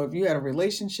 right? So if you had a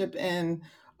relationship end,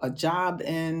 a job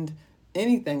end,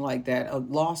 anything like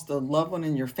that, lost a loved one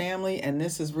in your family, and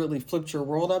this has really flipped your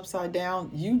world upside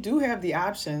down, you do have the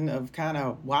option of kind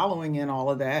of wallowing in all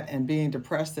of that and being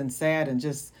depressed and sad and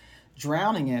just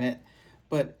drowning in it.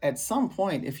 But at some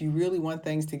point, if you really want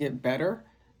things to get better,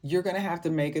 you're going to have to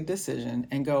make a decision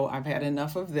and go, I've had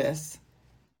enough of this.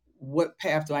 What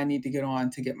path do I need to get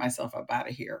on to get myself up out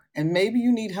of here? And maybe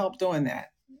you need help doing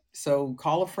that. So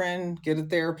call a friend, get a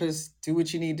therapist, do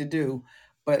what you need to do,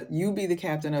 but you be the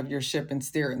captain of your ship and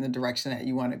steer it in the direction that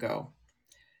you want to go.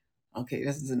 Okay,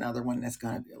 this is another one that's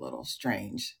going to be a little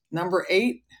strange. Number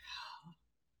 8,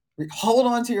 hold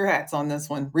on to your hats on this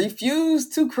one. Refuse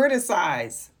to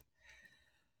criticize.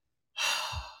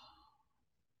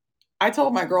 I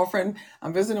told my girlfriend,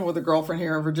 I'm visiting with a girlfriend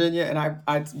here in Virginia, and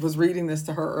I was reading this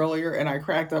to her earlier, and I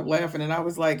cracked up laughing. And I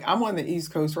was like, I'm on the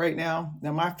East Coast right now.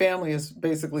 Now, my family is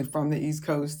basically from the East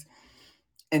Coast,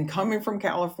 and coming from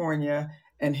California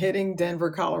and hitting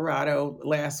Denver, Colorado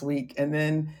last week, and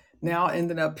then now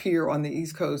ending up here on the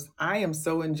East Coast. I am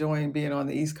so enjoying being on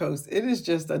the East Coast. It is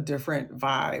just a different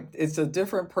vibe, it's a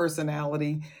different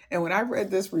personality. And when I read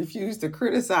this refuse to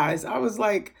criticize, I was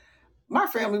like, my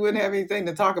family wouldn't have anything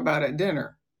to talk about at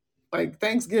dinner. Like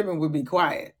Thanksgiving would be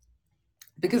quiet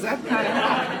because that's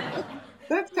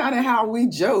kind of how we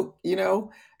joke,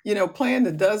 playing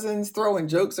the dozens, throwing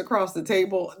jokes across the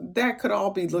table. That could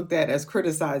all be looked at as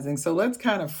criticizing. So let's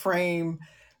kind of frame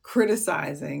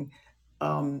criticizing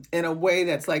in a way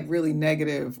that's like really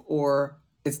negative, or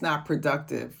it's not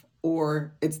productive,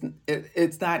 or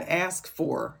it's not asked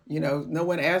for. No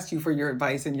one asked you for your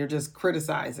advice, and you're just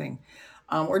criticizing,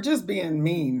 or just being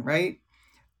mean, right?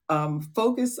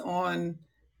 Focus on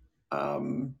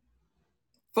um,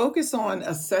 focus on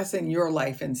assessing your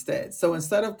life instead. So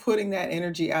instead of putting that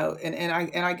energy out, and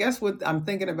I guess what I'm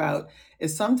thinking about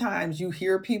is sometimes you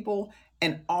hear people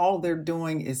and all they're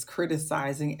doing is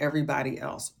criticizing everybody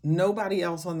else. Nobody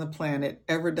else on the planet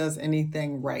ever does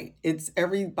anything right. It's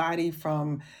everybody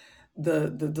from the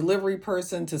delivery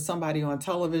person to somebody on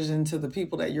television to the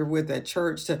people that you're with at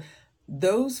church to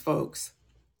those folks.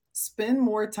 Spend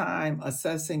more time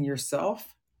assessing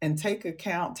yourself and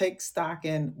take stock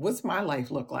in what's my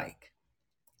life look like.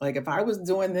 Like if I was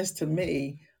doing this to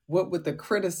me, what would the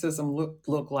criticism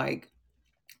look like?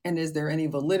 And is there any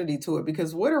validity to it?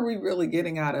 Because what are we really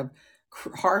getting out of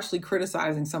harshly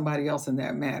criticizing somebody else in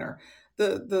that manner?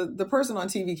 The person on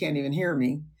TV can't even hear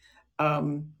me.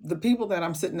 The people that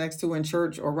I'm sitting next to in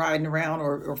church or riding around,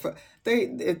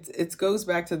 it goes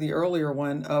back to the earlier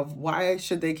one of why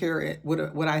should they care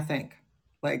what I think?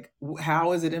 Like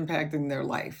how is it impacting their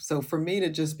life? So for me to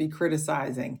just be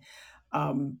criticizing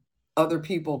um, other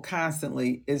people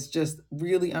constantly is just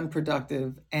really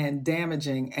unproductive and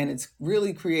damaging, and it's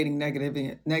really creating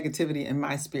negativity in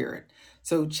my spirit.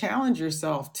 So challenge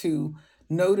yourself to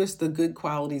notice the good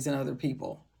qualities in other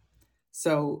people.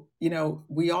 So,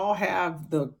 we all have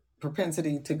the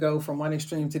propensity to go from one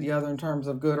extreme to the other in terms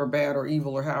of good or bad or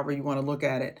evil or however you want to look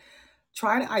at it.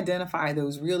 Try to identify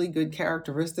those really good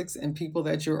characteristics in people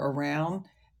that you're around.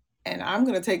 And I'm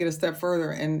going to take it a step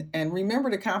further and remember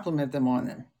to compliment them on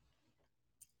them.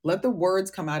 Let the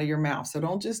words come out of your mouth. So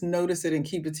don't just notice it and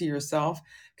keep it to yourself,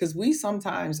 because we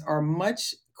sometimes are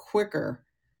much quicker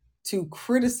to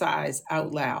criticize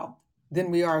out loud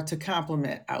than we are to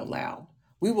compliment out loud.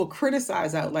 We will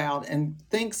criticize out loud and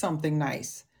think something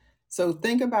nice. So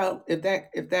think about if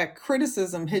that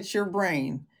criticism hits your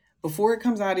brain before it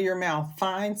comes out of your mouth,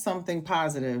 find something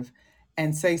positive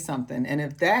and say something. And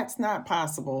if that's not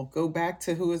possible, go back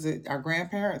to who is it? Our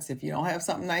grandparents. If you don't have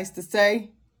something nice to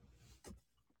say,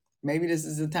 maybe this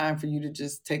is the time for you to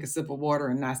just take a sip of water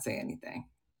and not say anything.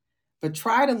 But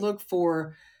try to look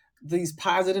for these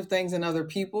positive things in other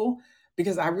people,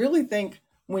 because I really think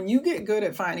when you get good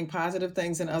at finding positive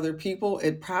things in other people,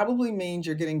 it probably means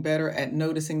you're getting better at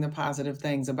noticing the positive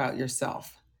things about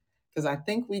yourself. Because I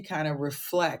think we kind of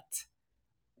reflect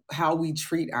how we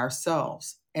treat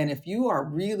ourselves. And if you are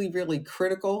really, really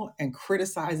critical and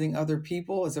criticizing other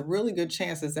people, it's a really good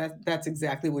chance that that's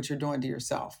exactly what you're doing to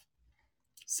yourself.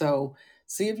 So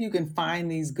see if you can find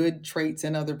these good traits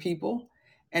in other people,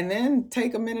 and then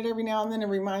take a minute every now and then and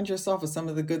remind yourself of some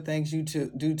of the good things you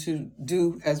to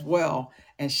do as well,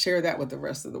 and share that with the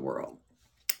rest of the world.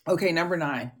 Okay, number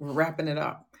 9, we're wrapping it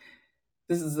up.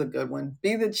 This is a good one.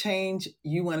 Be the change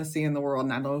you want to see in the world.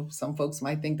 And I know some folks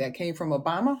might think that came from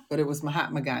Obama, but it was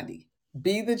Mahatma Gandhi.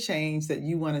 Be the change that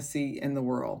you want to see in the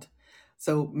world.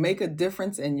 So make a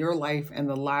difference in your life and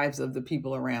the lives of the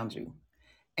people around you.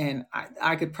 And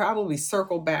I could probably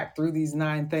circle back through these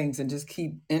 9 things and just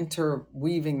keep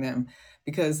interweaving them,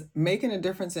 because making a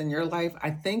difference in your life,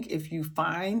 I think if you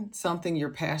find something you're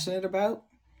passionate about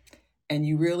and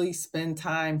you really spend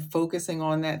time focusing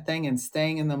on that thing and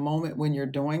staying in the moment when you're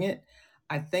doing it,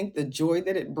 I think the joy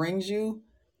that it brings you,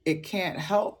 it can't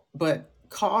help but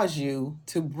cause you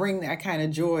to bring that kind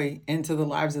of joy into the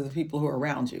lives of the people who are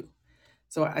around you.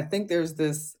 So I think there's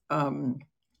this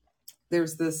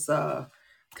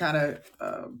kind of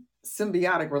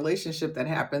symbiotic relationship that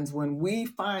happens when we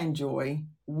find joy.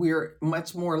 We're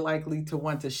much more likely to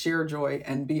want to share joy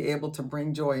and be able to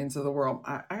bring joy into the world.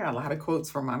 I got a lot of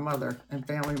quotes from my mother and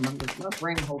family members. My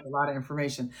brain holds a lot of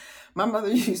information. My mother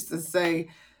used to say,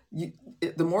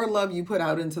 the more love you put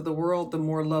out into the world, the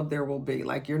more love there will be.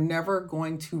 Like, you're never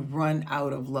going to run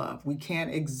out of love. We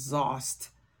can't exhaust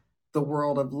the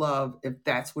world of love if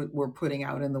that's what we're putting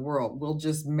out in the world. We'll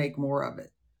just make more of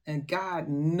it. And God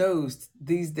knows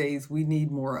these days we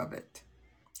need more of it.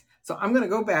 So I'm going to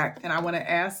go back and I want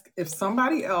to ask if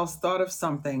somebody else thought of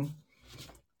something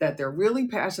that they're really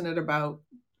passionate about,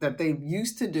 that they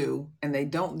used to do and they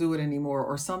don't do it anymore,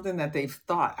 or something that they've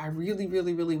thought, I really,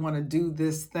 really, really want to do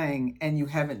this thing, and you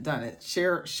haven't done it.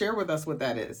 Share with us what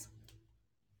that is.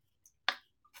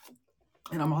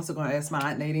 And I'm also going to ask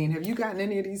my Aunt Nadine, have you gotten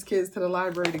any of these kids to the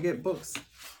library to get books?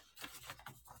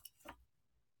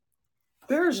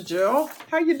 There's Jill.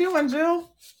 How you doing,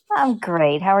 Jill? I'm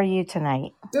great. How are you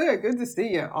tonight? Good to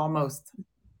see you. Almost.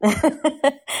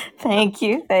 Thank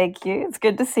you. Thank you. It's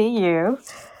good to see you.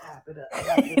 Wrap it up.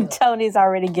 Wrap it up. Tony's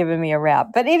already given me a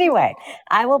wrap. But anyway,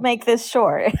 I will make this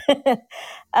short.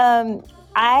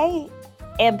 I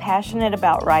am passionate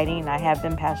about writing. I have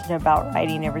been passionate about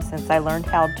writing ever since I learned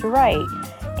how to write.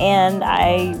 And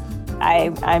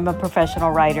I'm a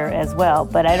professional writer as well,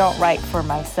 but I don't write for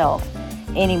myself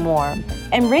anymore.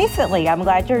 And recently, I'm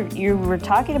glad you were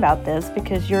talking about this,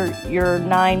 because your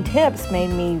 9 tips made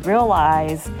me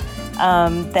realize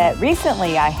that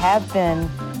recently I have been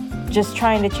just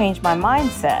trying to change my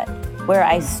mindset, where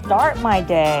I start my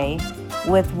day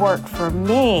with work for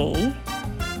me,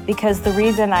 because the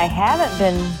reason I haven't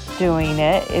been doing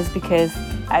it is because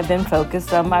I've been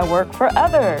focused on my work for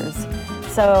others.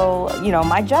 So,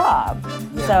 my job.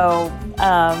 Yeah.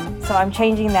 So I'm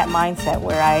changing that mindset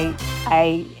where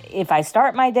if I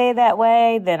start my day that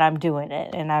way, then I'm doing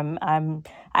it, and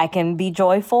I can be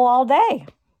joyful all day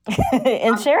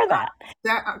and share that.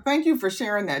 Thank you for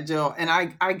sharing that, Jill. And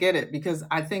I get it, because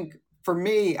I think for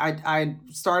me, I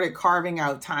started carving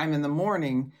out time in the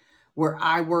morning where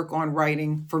I work on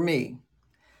writing for me.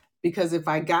 Because if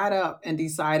I got up and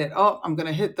decided, oh, I'm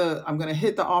gonna hit the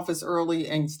office early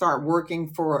and start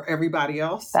working for everybody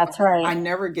else, That's right. I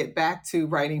never get back to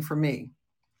writing for me.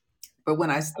 But when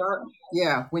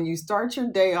you start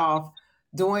your day off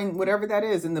doing whatever that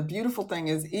is, and the beautiful thing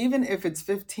is, even if it's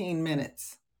 15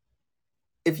 minutes,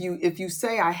 if you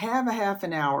say, I have a half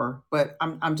an hour, but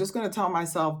I'm just going to tell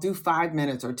myself, do 5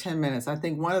 minutes or 10 minutes. I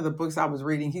think one of the books I was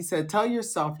reading, he said, tell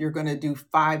yourself you're going to do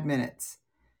 5 minutes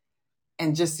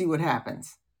and just see what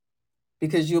happens.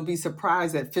 Because you'll be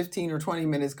surprised that 15 or 20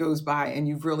 minutes goes by and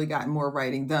you've really gotten more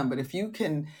writing done. But if you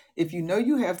know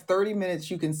you have 30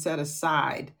 minutes you can set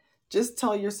aside, just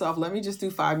tell yourself, let me just do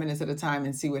 5 minutes at a time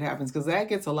and see what happens. Because that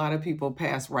gets a lot of people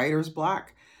past writer's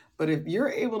block. But if you're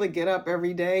able to get up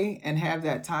every day and have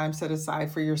that time set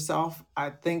aside for yourself, I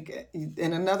think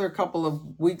in another couple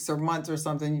of weeks or months or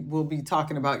something, we'll be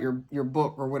talking about your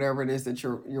book or whatever it is that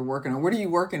you're working on. What are you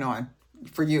working on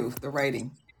for you, the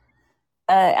writing?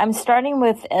 I'm starting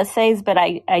with essays, but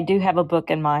I do have a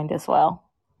book in mind as well.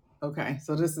 Okay,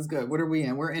 so this is good. What are we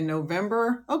in? We're in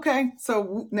November. Okay,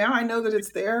 so now I know that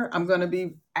it's there. I'm going to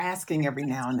be asking every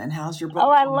now and then, how's your book?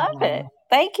 Oh, I love it.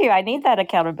 Thank you. I need that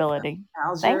accountability.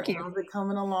 How's Thank you. it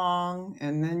coming along?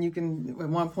 And then you can, at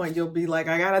one point, you'll be like,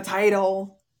 I got a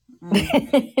title.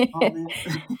 I'm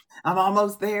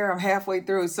almost there. I'm halfway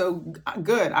through. So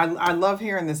good. I love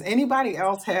hearing this. Anybody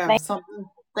else have something?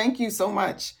 Thank you so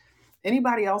much.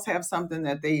 Anybody else have something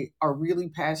that they are really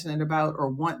passionate about or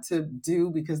want to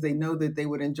do because they know that they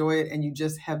would enjoy it and you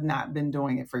just have not been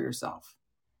doing it for yourself?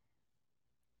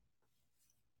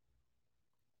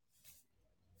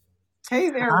 Hey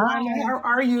there, Wanda. Hi. How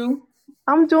are you?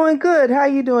 I'm doing good. How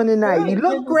you doing tonight? You Good. Good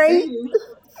look to see great. you.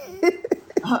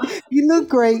 You look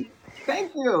great.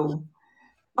 Thank you.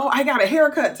 Oh, I got a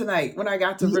haircut tonight when I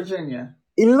got to Y- Virginia.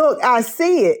 Look, I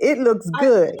see it. It looks I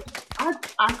good.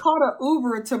 I caught an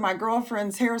Uber to my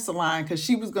girlfriend's hair salon because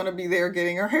she was going to be there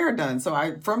getting her hair done. So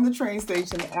I, from the train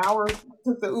station, an hour,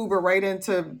 took the Uber right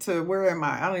into to where am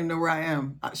I? I don't even know where I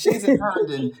am. She's in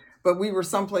Herndon, but we were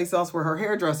someplace else where her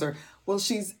hairdresser. Well,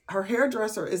 her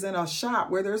hairdresser is in a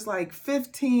shop where there's like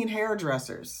 15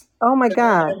 hairdressers. Oh my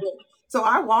God. So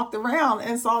I walked around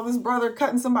and saw this brother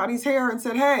cutting somebody's hair and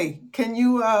said, "Hey, can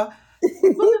you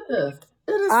look at this?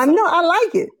 It is I so know. I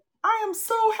like it. I am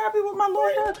so happy with my little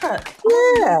haircut.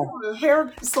 I haven't been Yeah. to a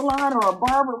hair salon or a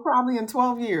barber probably in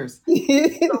 12 years.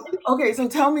 Okay, so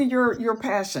tell me your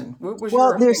passion. What was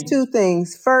Well, your there's thing? two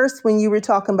things. First, when you were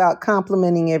talking about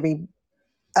complimenting every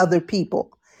other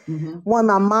people, Hmm. one,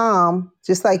 my mom,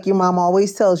 just like your mom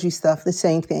always tells you stuff, the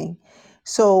same thing.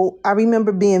 So I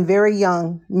remember being very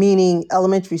young, meaning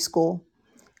elementary school,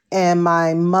 and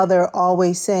my mother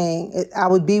always saying, I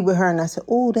would be with her and I said,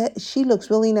 "Oh, that she looks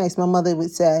really nice." My mother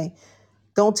would say,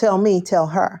 "Don't tell me, tell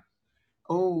her."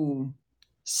 Oh,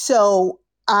 So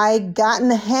I got in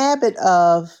the habit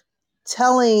of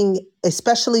telling,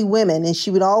 especially women, and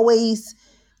she would always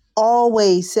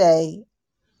say,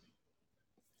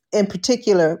 in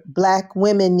particular, Black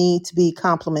women need to be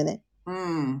complimented.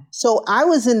 mm. So I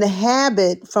was in the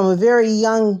habit from a very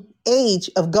young age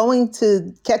of going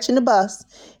to catching the bus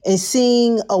and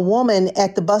seeing a woman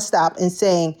at the bus stop and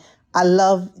saying, "I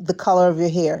love the color of your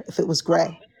hair," if it was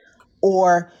gray,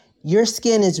 or "Your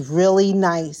skin is really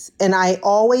nice." And I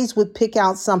always would pick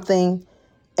out something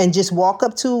and just walk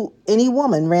up to any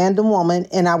woman, random woman,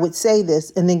 and I would say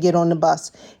this and then get on the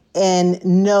bus and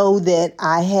know that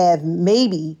I have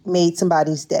maybe made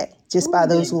somebody's day just by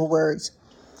those Ooh. little words.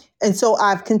 And so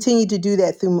I've continued to do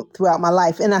that throughout my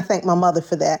life. And I thank my mother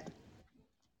for that.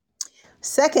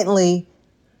 Secondly,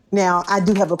 now I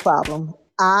do have a problem.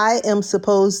 I am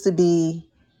supposed to be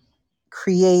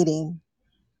creating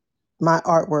my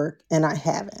artwork and I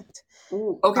haven't.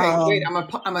 Ooh. Okay, wait. Um,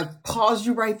 I'm gonna pause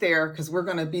you right there because we're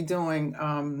gonna be doing.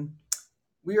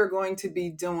 We are going to be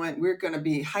doing. We're going to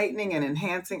be heightening and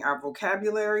enhancing our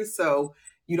vocabulary. So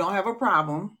you don't have a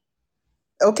problem.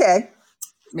 okay.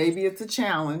 Maybe it's a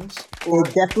challenge, It or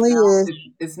definitely is.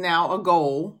 it's now a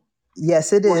goal.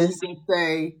 Yes, it Or you is. can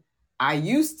say, I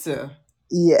used to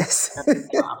Yes. have this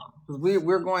problem. 'Cause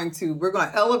we're going to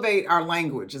elevate our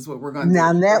language is what we're going to do.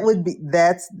 Now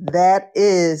that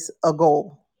is a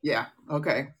goal. Yeah.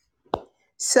 Okay.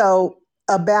 So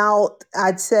about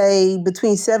I'd say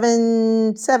between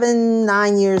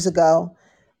 9 years ago,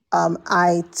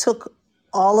 I took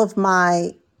all of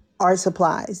my art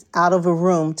supplies out of a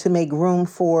room to make room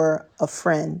for a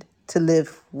friend to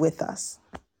live with us.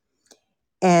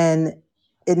 And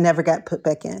it never got put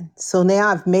back in. So now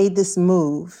I've made this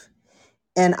move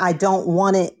and I don't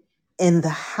want it in the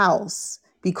house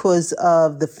because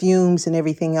of the fumes and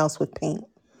everything else with paint.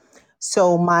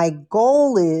 So my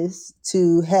goal is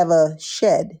to have a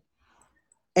shed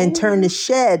and turn the Oh,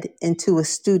 shed into a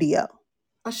studio.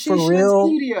 a she For shed real,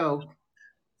 studio.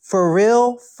 for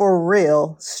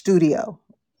real studio.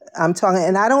 I'm talking,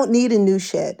 and I don't need a new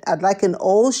shed. I'd like an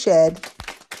old shed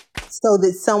so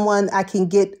that I can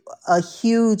get a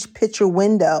huge picture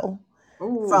window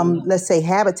Oh, from, let's say,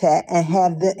 Habitat and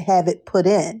have it put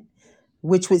in,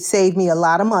 which would save me a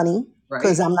lot of money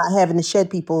because right. I'm not having the shed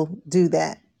people do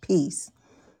that piece.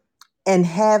 And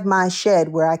have my shed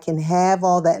where I can have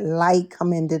all that light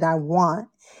come in that I want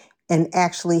and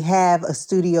actually have a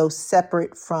studio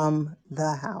separate from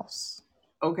the house.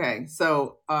 Okay.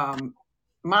 So,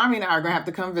 mommy and I are going to have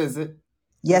to come visit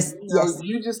because Yes, yes,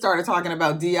 you just started talking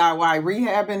about DIY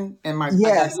rehabbing, and I got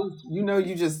yes,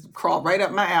 you just crawled right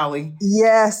up my alley,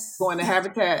 yes. going to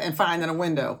Habitat and finding a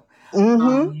window.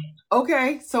 Mm-hmm.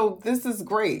 Okay, so this is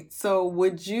great. So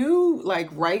would you like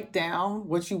write down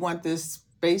what you want this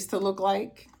space to look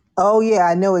like? Oh yeah,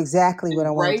 I know exactly what I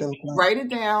And want it to look like. write it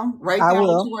down. Write I down what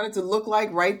you will. want it to look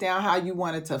like. Write down how you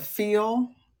want it to feel.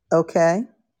 Okay.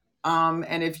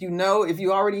 And if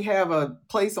you already have a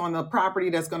place on the property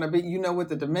that's going to be, you know what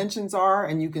the dimensions are,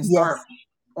 and you can start Yes.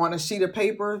 on a sheet of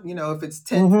paper. If it's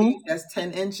 10 Mm-hmm. feet, that's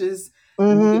 10 inches,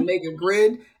 and you can Mm-hmm. make a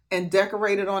grid and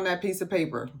decorate it on that piece of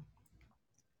paper.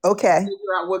 Okay.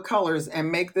 Figure out what colors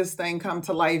and make this thing come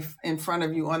to life in front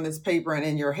of you on this paper and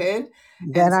in your head,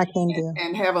 and That I can do.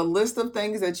 and have a list of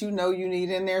things that you know you need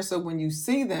in there, so when you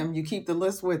see them you keep the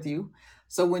list with you,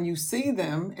 so when you see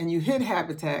them and you hit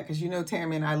Habitat, because you know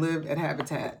Tammy and I live at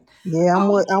Habitat. Yeah,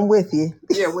 um, I'm with you.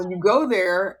 yeah, when you go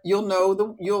there you'll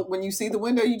know you'll when you see the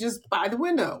window you just buy the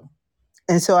window.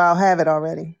 And so I'll have it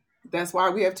already. That's why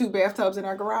we have 2 bathtubs in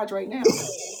our garage right now.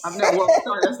 I'm not, well,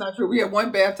 sorry, that's not true. We have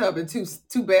 1 bathtub and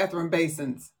two bathroom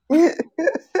basins,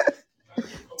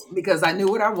 because I knew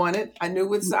what I wanted. I knew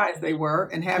what size they were,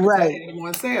 and Habitat Right. had them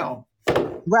on sale.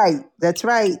 Right. That's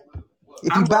right.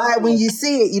 If you I'm buy it loving when it. you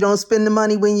see it, you don't spend the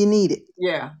money when you need it.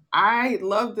 Yeah, I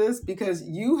love this because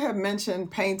you have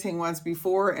mentioned painting once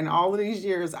before, and all of these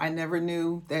years, I never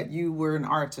knew that you were an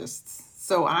artist.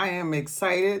 So I am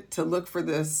excited to look for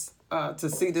this, to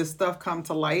see this stuff come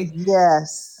to light.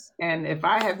 Yes. And if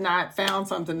I have not found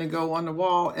something to go on the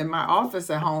wall in my office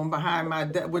at home behind my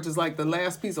which is like the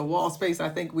last piece of wall space I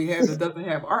think we have that doesn't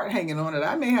have art hanging on it,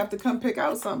 I may have to come pick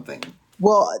out something.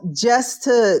 Well, just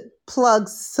to plug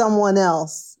someone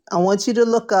else, I want you to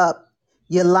look up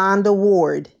Yolanda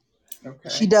Ward.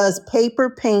 She Okay. does paper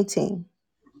painting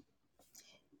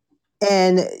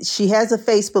and she has a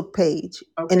Facebook page.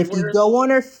 And Okay. if you Where is go on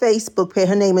her Facebook page,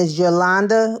 her name is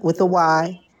Yolanda with a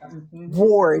Y, Mhm.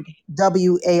 Ward,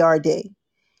 WARD.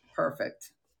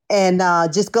 Perfect. And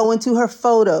just go into her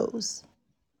photos.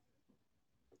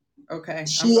 Okay. I'm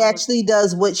She gonna look. actually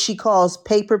does what she calls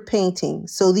paper painting.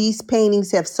 So these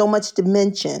paintings have so much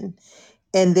dimension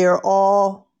and they're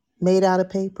all made out of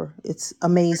paper. It's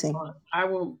amazing. I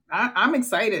will. I'm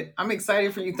excited. I'm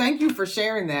excited for you. Thank you for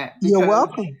sharing that, You're because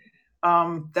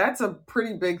welcome. that's a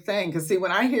pretty big thing. Because see,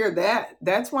 when I hear that,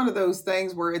 that's one of those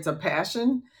things where it's a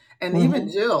passion, and even Hmm.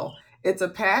 Jill, it's a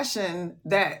passion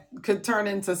that could turn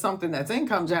into something that's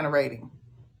income generating.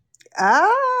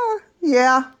 Ah,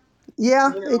 yeah.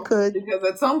 Yeah, You it know, could. because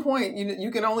at some point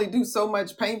you can only do so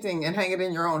much painting and hang it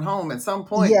in your own home. At some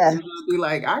point, Yeah. you're gonna be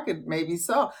like, I could maybe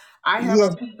sell. I have Yeah.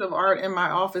 a piece of art in my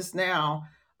office now.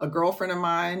 A girlfriend of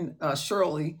mine,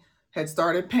 Shirley, had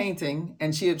started painting,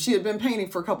 and she had been painting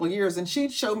for a couple of years, and she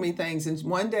showed me things. And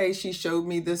one day she showed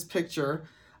me this picture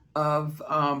of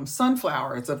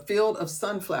sunflower. It's a field of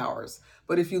sunflowers,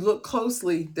 but if you look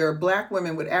closely, there are black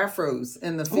women with afros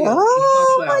in the field of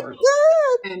Oh my sunflowers,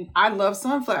 God. and I love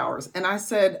sunflowers. And I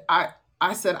said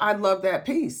I love that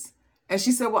piece. And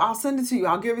she said, "Well, I'll send it to you.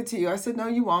 I'll give it to you." I said, "No,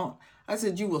 you won't." I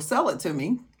said, "You will sell it to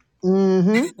me,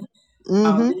 Mm-hmm.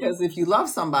 Mm-hmm. because if you love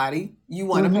somebody, you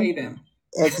want to Mm-hmm. pay them,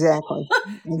 Exactly.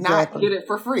 not Exactly. get it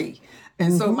for free."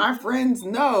 And so Mm-hmm. my friends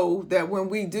know that when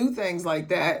we do things like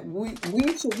that, we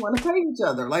should want to pay each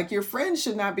other. Like, your friends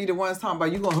should not be the ones talking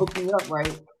about, "You gonna hook me up,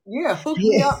 right?" Yeah, hook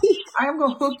me Yeah. up. I am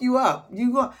gonna hook you up.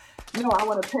 You go. No, I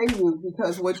want to pay you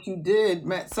because what you did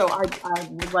meant. So I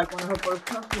was like one of her first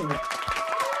customers.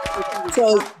 So she would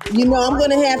So, stop doing her I'm going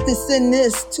to artwork. have to send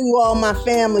this to all my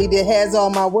family that has all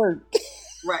my work.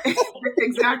 Right.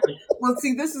 Exactly. Well,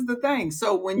 see, this is the thing.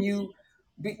 So when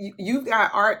you've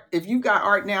got art, if you've got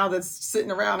art now that's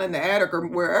sitting around in the attic or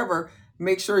wherever,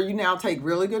 make sure you now take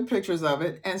really good pictures of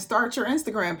it and start your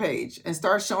Instagram page and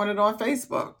start showing it on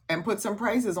Facebook and put some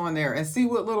prices on there and see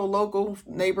what little local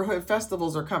neighborhood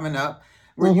festivals are coming up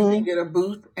where you can Hmm. get a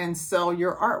booth and sell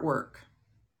your artwork.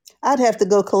 I'd have to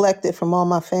go collect it from all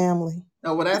my family.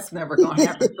 Oh, well, that's never going to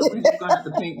happen. So we're just going to have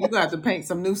to paint. You're going to have to paint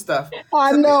some new stuff.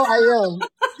 I So, know I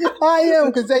am. I am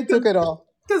because they took it all.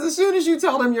 because as soon as you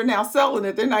tell them you're now selling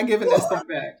it, they're not giving that stuff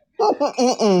back.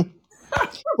 Mm-mm.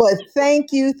 But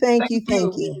thank you, thank Thank you,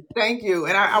 thank you, you. thank you,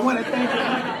 and I want to thank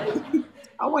everybody.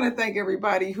 I want to thank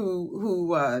everybody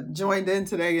who joined in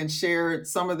today and shared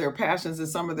some of their passions and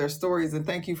some of their stories. And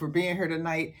thank you for being here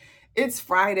tonight. It's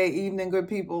Friday evening, good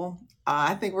people.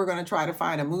 I think we're going to try to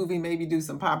find a movie, maybe do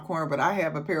some popcorn. But I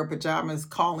have a pair of pajamas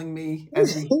calling me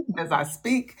as I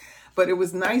speak. But it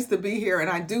was nice to be here, and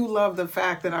I do love the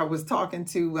fact that I was talking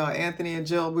to Anthony and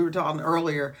Jill. We were talking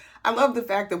earlier. I love the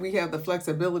fact that we have the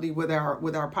flexibility with our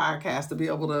podcast to be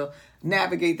able to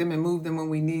navigate them and move them when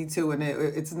we need to. And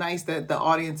it's nice that the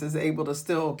audience is able to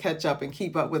still catch up and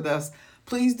keep up with us.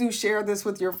 Please do share this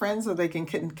with your friends so they can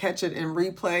catch it in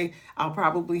replay. I'll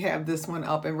probably have this one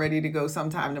up and ready to go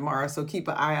sometime tomorrow. So keep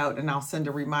an eye out and I'll send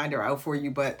a reminder out for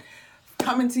you. But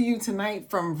coming to you tonight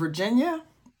from Virginia,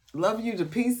 love you to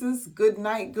pieces. Good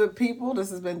night, good people.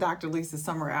 This has been Dr. Lisa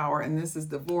Summer Hour, and this is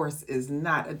Divorce is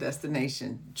Not a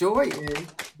Destination. Joy is,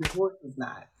 divorce is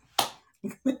not.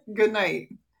 Good night.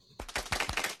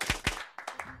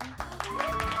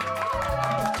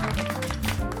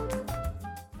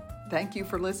 Thank you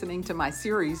for listening to my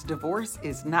series, Divorce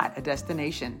is Not a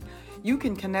Destination. You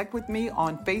can connect with me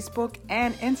on Facebook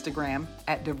and Instagram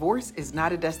at Divorce is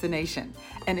Not a Destination.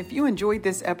 And if you enjoyed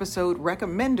this episode,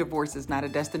 recommend Divorce is Not a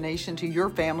Destination to your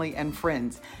family and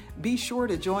friends. Be sure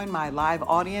to join my live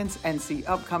audience and see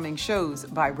upcoming shows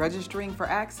by registering for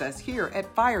access here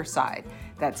at Fireside.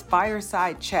 That's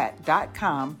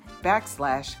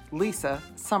firesidechat.com/Lisa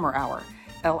Summer Hour.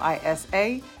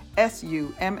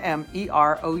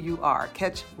 LISASUMMEROUR.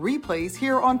 Catch replays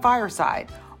here on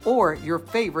Fireside or your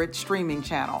favorite streaming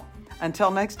channel.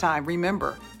 Until next time,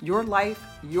 remember, your life,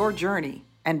 your journey,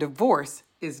 and divorce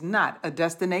is not a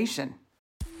destination.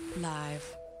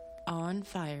 Live on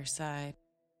Fireside.